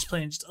 So I just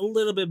playing just a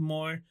little bit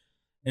more,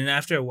 and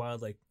after a while,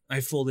 like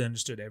I fully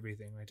understood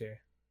everything right there.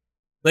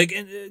 Like,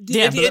 it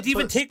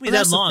didn't take me that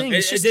that's the long. thing, It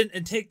it's just-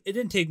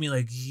 didn't take me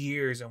like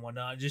years and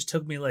whatnot. It just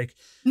took me like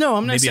No,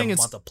 I'm not maybe saying a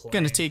it's month of playing.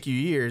 gonna take you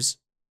years.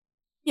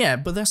 Yeah,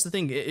 but that's the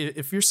thing.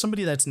 If you're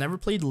somebody that's never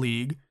played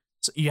League,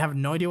 so you have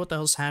no idea what the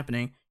hell's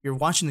happening. You're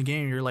watching the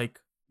game, you're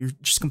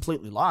just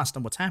completely lost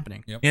on what's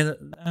happening. Yep. Yeah,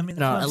 I mean,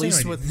 No, that's at what I'm least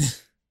saying with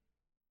right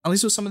at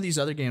least with some of these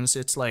other games,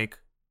 it's like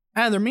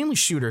they're mainly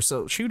shooters,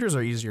 so shooters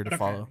are easier to now.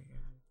 follow.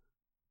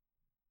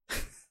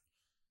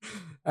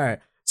 All right,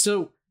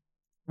 so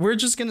we're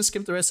just gonna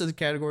skip the rest of the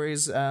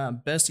categories.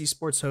 Best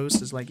esports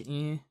host is like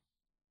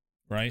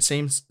Right.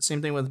 same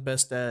thing with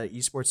best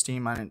esports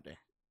team.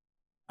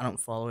 I don't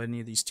follow any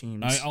of these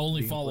teams. I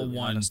only being follow completely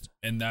one, honest.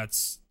 and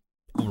that's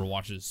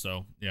Overwatches.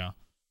 So yeah.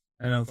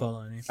 I don't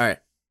follow any. All right.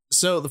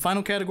 So the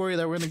final category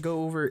that we're going to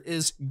go over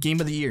is Game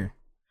of the Year.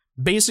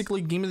 Basically,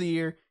 Game of the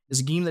Year is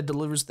a game that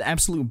delivers the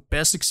absolute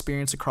best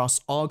experience across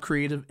all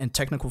creative and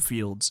technical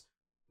fields.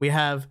 We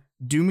have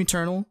Doom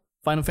Eternal,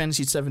 Final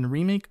Fantasy VII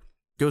Remake,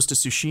 Ghost of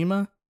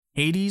Tsushima,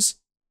 Hades,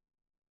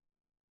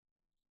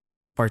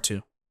 Part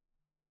 2.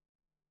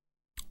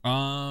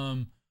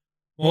 Well,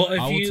 Well, if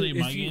I will you, tell you if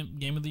my you,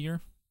 game of the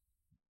year.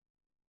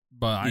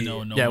 But I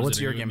know no Yeah, one's what's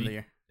gonna your agree Game with of the me.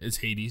 Year? It's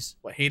Hades.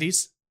 What,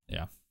 Hades?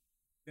 Yeah.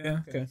 yeah,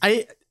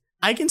 okay.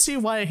 I can see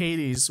why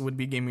Hades would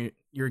be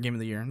your Game of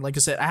the Year. Like I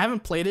said, I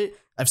haven't played it.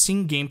 I've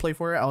seen gameplay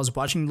for it. I was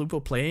watching Lupo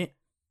play it,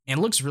 and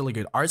it looks really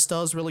good. Art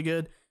style is really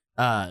good.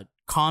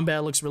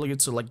 Combat looks really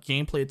good. So like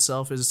gameplay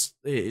itself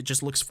it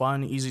just looks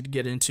fun, easy to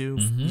get into,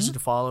 easy to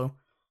follow.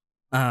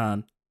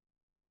 The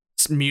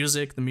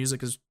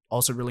music is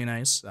also really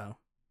nice. So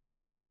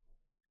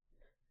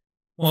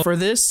Well- for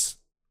this,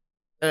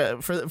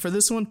 for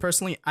this one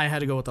personally, I had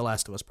to go with The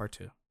Last of Us Part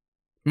 2,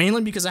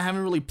 mainly because I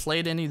haven't really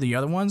played any of the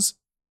other ones,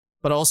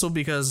 but also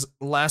because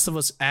Last of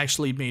Us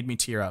actually made me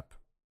tear up.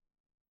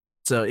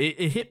 So it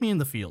hit me in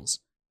the feels.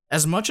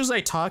 As much as I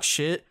talk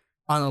shit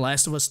on The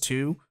Last of Us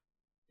 2,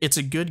 it's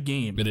a good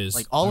game. It is.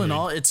 Like all in Agreed.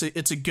 all,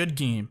 it's a good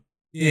game.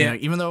 Yeah. You know,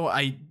 even though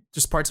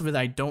just parts of it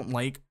I don't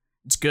like,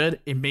 it's good.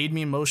 It made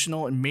me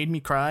emotional. It made me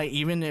cry.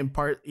 Even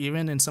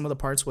in some of the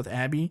parts with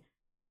Abby,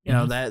 you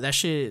know, that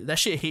shit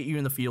hit you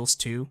in the feels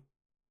too.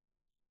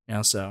 You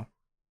know, so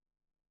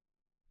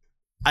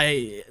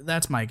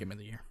that's my Game of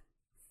the Year.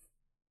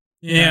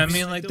 Yeah, I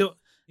mean, like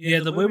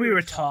the way we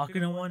were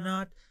talking and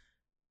whatnot,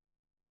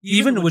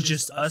 even with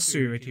just us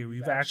three right here,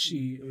 we've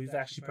actually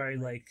probably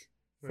like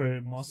for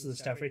most of the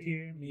stuff right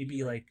here,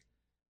 maybe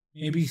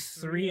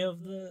three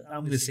of the.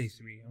 I'm gonna say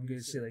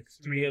like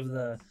three of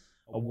the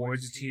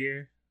awards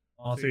here.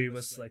 All three of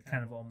us like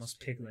kind of almost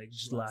picked like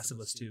just Last of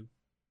Us 2.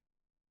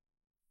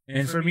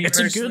 And for me, It's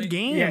a good personally,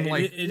 game, Yeah,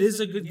 like, it is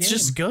a good game. It's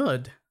just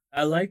good.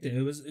 I liked it.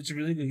 It's a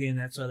really good game.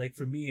 That's why, like,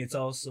 for me, it's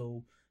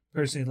also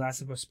personally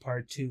Last of Us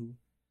Part 2.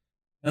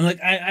 And like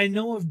I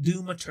know of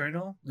Doom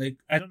Eternal. Like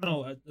I don't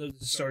know the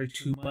story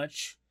too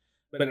much,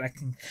 but I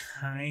can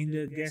kind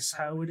of guess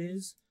how it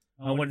is.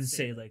 I wouldn't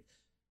say like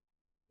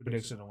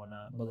prediction or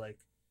whatnot, but like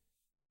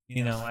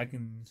I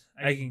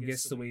can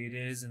guess the way it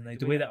is and like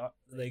the way that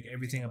like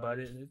everything about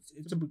it.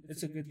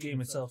 It's a good game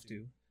itself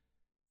too.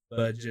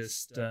 But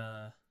just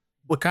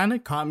What kind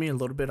of caught me a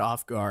little bit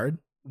off guard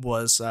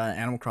was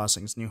Animal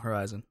Crossing's New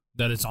Horizon.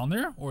 That it's on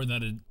there, or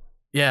that it.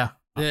 Yeah,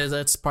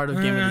 that's part of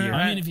Game of the Year.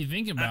 I mean, if you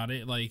think about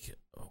it, like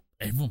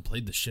everyone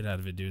played the shit out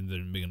of it during the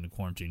beginning of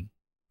quarantine.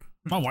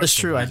 My wife. That's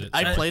still true. plays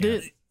I so played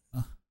can't. it.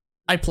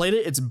 I played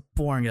it. It's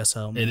boring as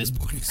hell. Man. It is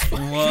boring as fuck.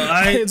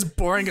 well, It's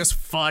boring as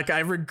fuck. I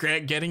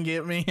regret getting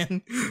it,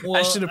 man. I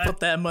Well, should have put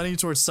that money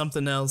towards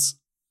something else.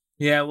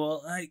 Yeah,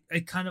 well, I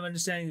kind of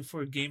understand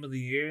for Game of the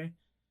Year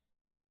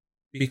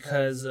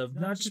because of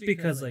not just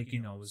because like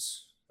it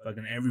was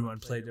fucking everyone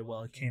played it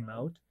while it came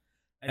out.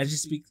 I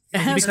think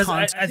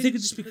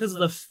it's just because of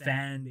the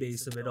fan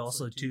base of it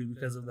also too,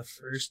 because of the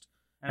first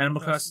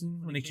Animal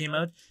Crossing when it came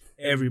out,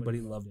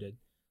 everybody loved it.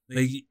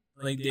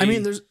 I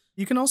mean,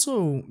 you can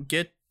also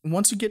get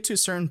once you get to a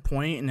certain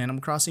point in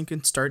Animal Crossing, you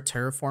can start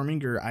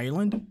terraforming your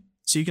island.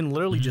 So you can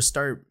literally just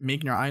start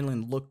making your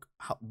island look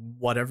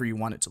whatever you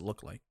want it to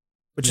look like,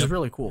 which is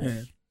really cool.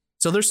 Yeah.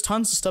 So there's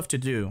tons of stuff to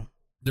do.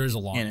 There's a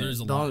lot. There's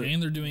a lot,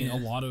 and they're doing Yeah. a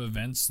lot of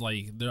events.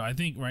 Like, I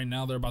think right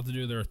now they're about to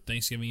do their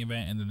Thanksgiving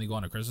event, and then they go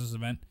on a Christmas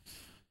event.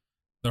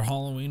 Their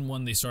Halloween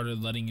one, they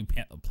started letting you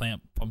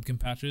plant pumpkin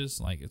patches.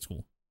 Like, it's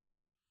cool.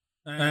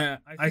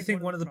 I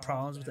think one of the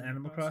problems with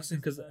Animal Crossing,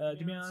 because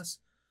to be honest,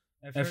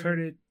 I've heard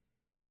it.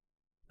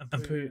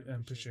 I'm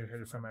pretty sure I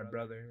heard it from my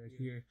brother right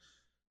here.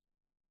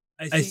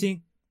 I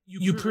think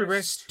you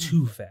progress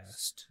too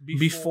fast.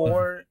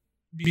 Before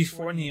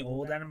in the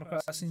old Animal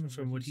Crossing,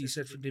 from what he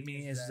said to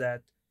me, is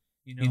that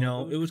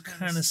it was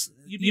kind of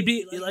you'd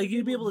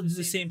be able to do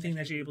the same thing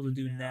that you're able to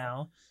do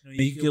now.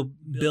 You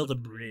could build a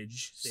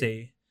bridge,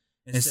 say,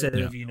 instead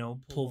of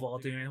pole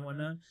vaulting and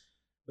whatnot.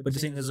 But the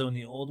thing is, on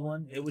the old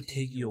one, it would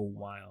take you a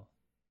while.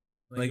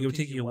 Like, it would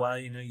take you a while.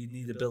 You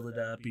need to build it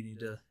up. You need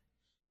to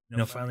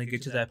finally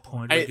get to that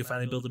point where you can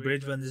finally build a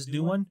bridge. But on this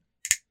new one,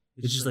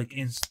 it's just like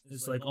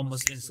it's like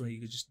almost instantly.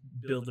 You could just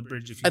build a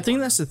bridge if you I think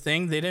want. that's the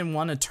thing. They didn't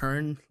want to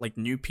turn like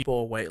new people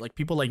away, like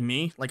people like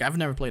me. Like, I've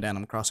never played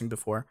Animal Crossing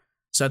before,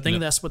 so I think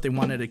that's what they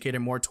wanted to cater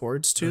more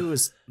towards too,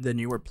 is the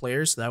newer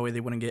players. So that way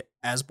they wouldn't get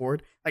as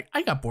bored. Like,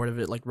 I got bored of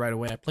it like right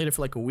away. I played it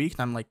for like a week,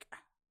 and I'm like,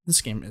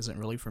 this game isn't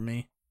really for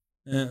me.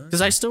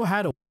 Because I still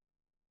had a.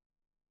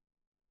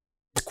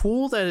 It's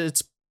cool that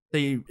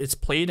it's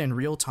played in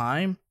real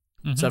time.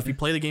 So if you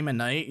play the game at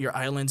night, your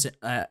island's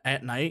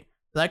at night.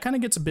 That kind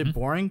of gets a bit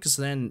boring, because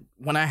then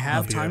when I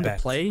have time to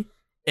play,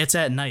 it's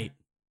at night.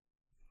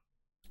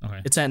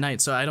 Okay. It's at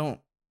night, so I don't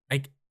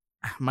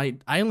my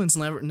island's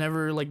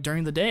never like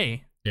during the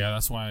day. Yeah,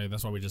 that's why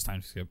we just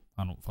time skip.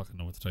 I don't fucking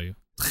know what to tell you.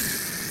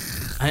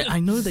 I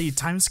know that you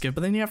time skip,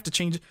 but then you have to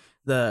change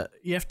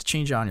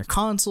it on your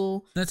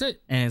console. That's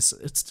it. And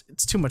it's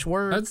too much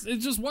work.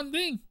 It's just one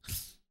thing.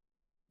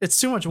 It's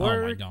too much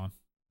work. Oh my god.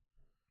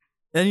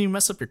 Then you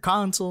mess up your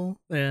console,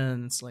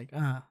 and it's like,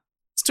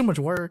 it's too much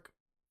work.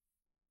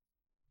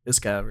 This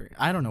guy over here,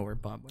 I don't know where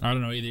Bob went. I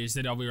don't know either. He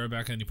said, "I'll be right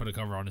back," and he put a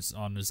cover on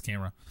his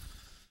camera.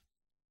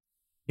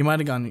 He might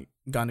have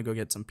gone to go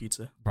get some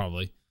pizza.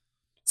 Probably.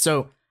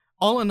 So,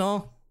 all in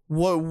all,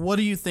 what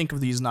do you think of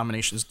these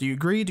nominations? Do you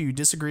agree? Do you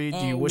disagree? Do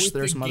you wish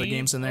there were some other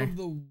games in there? Of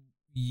the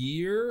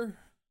year.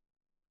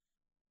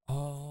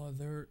 I'm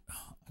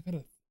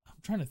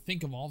trying to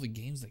think of all the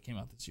games that came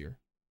out this year.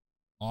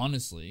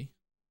 Honestly,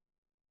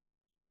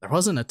 there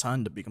wasn't a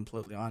ton, to be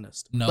completely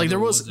honest. No, like there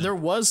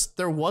wasn't.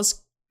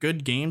 was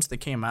good games that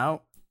came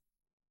out,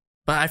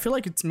 but I feel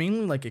like it's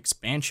mainly like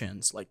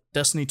expansions, like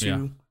Destiny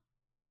 2.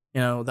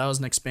 Yeah. That was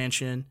an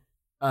expansion.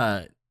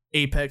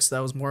 Apex, that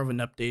was more of an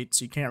update,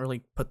 so you can't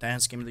really put that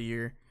as game of the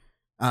year.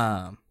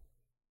 While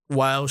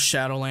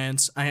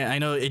Shadowlands, I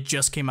know it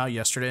just came out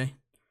yesterday,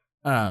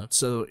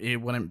 so it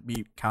wouldn't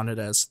be counted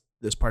as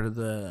this part of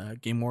the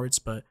Game Awards,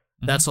 but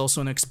that's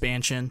also an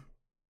expansion,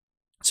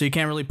 so you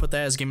can't really put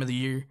that as game of the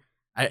year.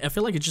 I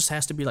feel like it just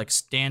has to be like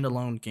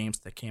standalone games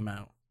that came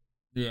out.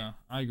 Yeah,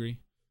 I agree.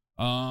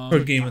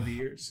 For Game of the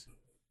Years.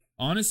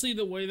 Honestly,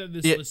 the way that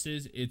this list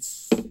is,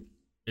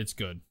 it's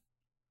good.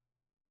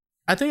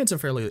 I think it's a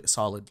fairly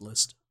solid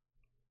list.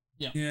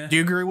 Yeah. Do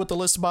you agree with the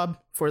list, Bob,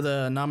 for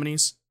the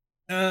nominees?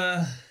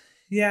 Yeah,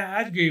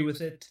 I'd agree with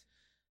it.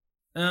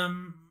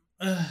 To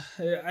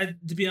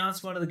be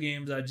honest, one of the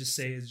games I'd just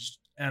say is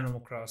Animal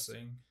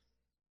Crossing.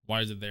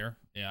 Why is it there?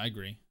 Yeah, I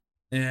agree.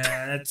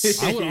 Yeah,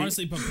 that's. I would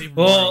honestly put Paper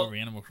Mario over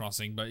Animal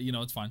Crossing, but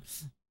it's fine.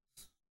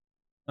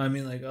 I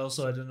mean, like,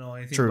 also, I don't know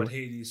anything about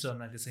Hades, so I'm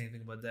not gonna say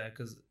anything about that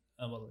because,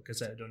 like I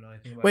said, I don't know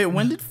anything about. Wait,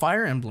 when did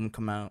Fire Emblem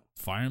come out?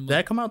 Fire Emblem. Did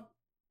that come out?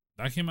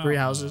 That came out. Three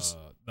Houses.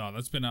 No,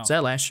 that's been out. Is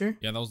that last year?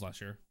 Yeah, that was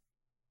last year.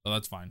 So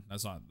that's fine.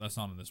 That's not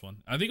in this one.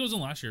 I think it was in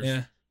last year's.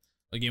 Yeah.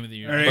 Like Game of the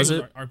Year. Right. Was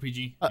it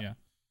RPG? Yeah.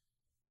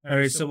 All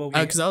right, so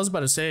because I was about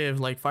to say if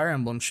like Fire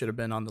Emblem should have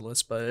been on the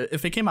list, but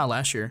if it came out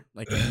last year,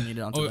 like it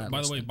needed onto that.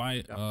 By the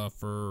way,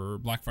 for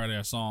Black Friday,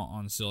 I saw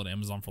on sale at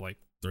Amazon for like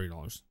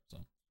 $30. So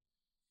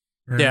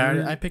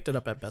yeah, I picked it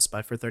up at Best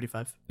Buy for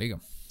 $35. there you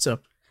go. So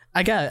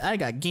I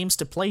got games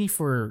to play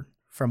for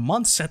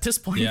months at this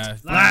point. Yeah,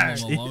 Fire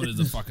Emblem alone is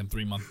a fucking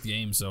 3-month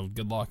game. So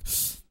good luck.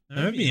 I'm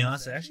gonna be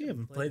honest. I actually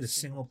haven't played a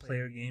single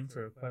player game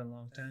for quite a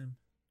long time.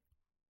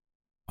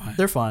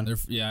 They're fun.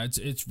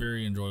 It's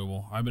very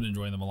enjoyable. I've been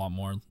enjoying them a lot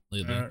more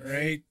lately. All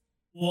right.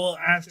 Well,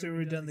 after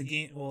we're done the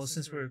game,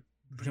 since we're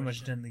pretty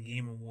much done the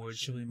Game Awards,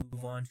 should we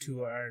move on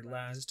to our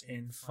last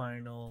and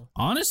final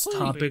Honestly,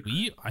 topic?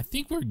 I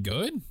think we're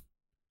good.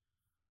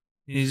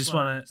 You just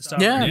want to stop?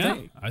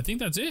 Yeah, I think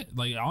that's it.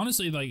 Like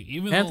honestly, like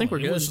even I though think we're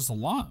it good. was just a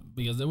lot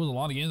because there was a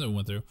lot of games that we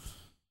went through.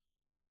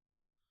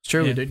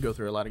 Sure, we did go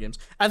through a lot of games.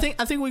 I think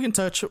we can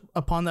touch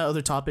upon that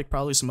other topic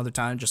probably some other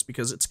time, just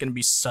because it's going to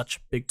be such a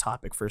big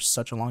topic for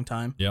such a long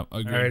time. Yep,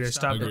 agreed. All right,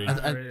 stop it. Agreed.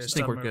 I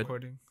think we're good.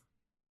 Recording.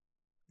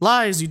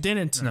 Lies, you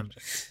didn't. No.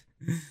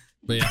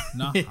 But yeah,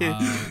 no.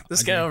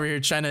 This guy over here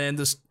trying to end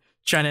this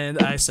trying to end.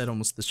 I said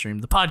almost the stream.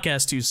 The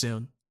podcast too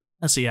soon.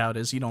 I see how it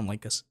is. You don't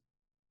like us.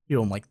 You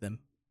don't like them.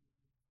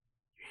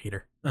 You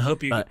hater. I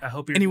hope you.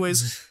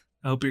 Anyways,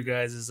 I hope your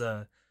guys'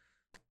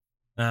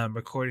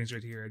 recordings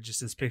right here are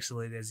just as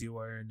pixelated as you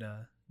are in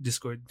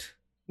Discord.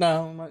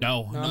 No, not at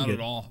all. Not at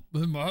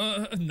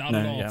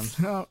all. Yeah.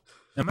 No.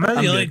 Am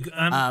I the only?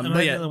 Am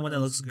I yeah. the only one that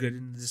looks good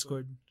in the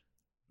Discord?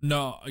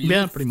 No,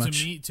 pretty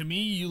much. To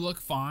me, you look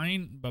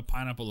fine, but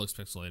Pineapple looks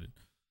pixelated.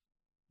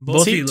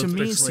 Both See, of you to look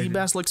me, pixelated.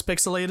 Seabass looks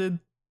pixelated.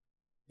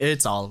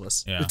 It's all of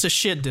us. Yeah. It's a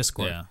shit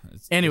Discord. Yeah.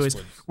 Anyways,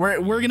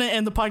 Discord. we're gonna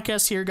end the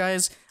podcast here,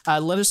 guys.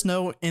 Let us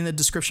know in the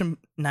description,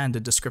 in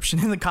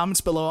the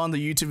comments below on the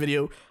YouTube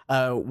video,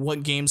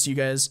 what games you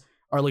guys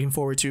are looking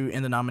forward to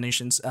in the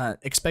nominations.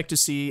 Expect to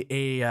see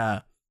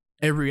a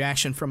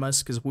reaction from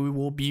us because we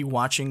will be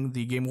watching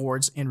the Game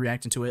Awards and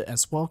reacting to it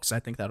as well because I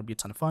think that'll be a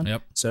ton of fun.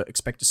 Yep. So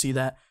expect to see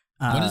that.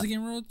 When is the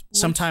Game Awards?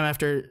 Sometime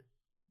after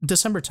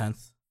December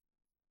 10th.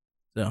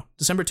 So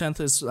December 10th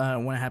is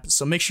when it happens.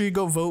 So make sure you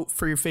go vote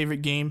for your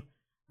favorite game.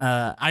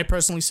 I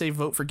personally say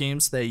vote for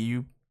games that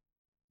you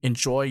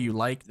enjoy, you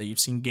like, that you've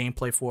seen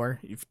gameplay for,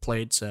 you've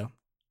played. So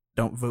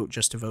don't vote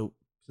just to vote.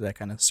 That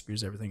kind of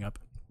screws everything up.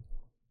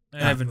 I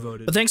haven't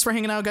voted. But thanks for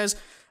hanging out, guys.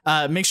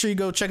 Make sure you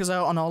go check us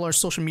out on all our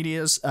social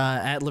medias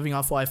at Living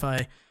Off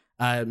Wi-Fi.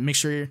 Make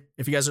sure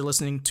if you guys are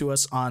listening to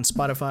us on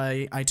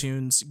Spotify,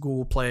 iTunes,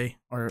 Google Play,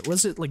 or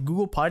was it like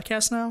Google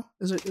Podcast now?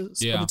 Is what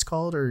it's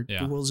called, or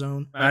Google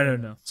Zone? I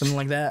don't know. Something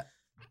like that.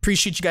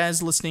 Appreciate you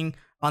guys listening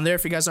on there.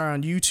 If you guys are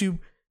on YouTube,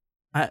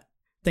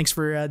 thanks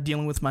for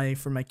dealing with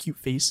my cute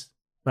face.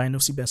 But I know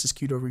Seabass is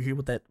cute over here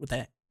with that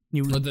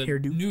new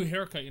hairdo. New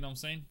haircut, you know what I'm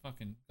saying?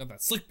 Fucking got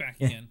that slick back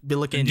again. Be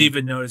looking. Didn't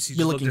even notice. You be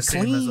just looking look the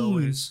same as clean.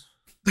 always.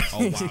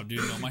 Oh wow, dude!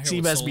 No, my hair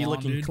Seabass was so be long,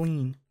 looking dude.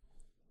 clean.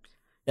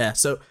 Yeah,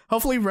 so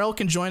hopefully Rel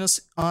can join us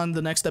on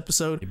the next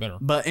episode. You better.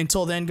 But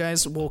until then,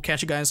 guys, we'll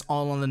catch you guys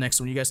all on the next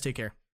one. You guys take care.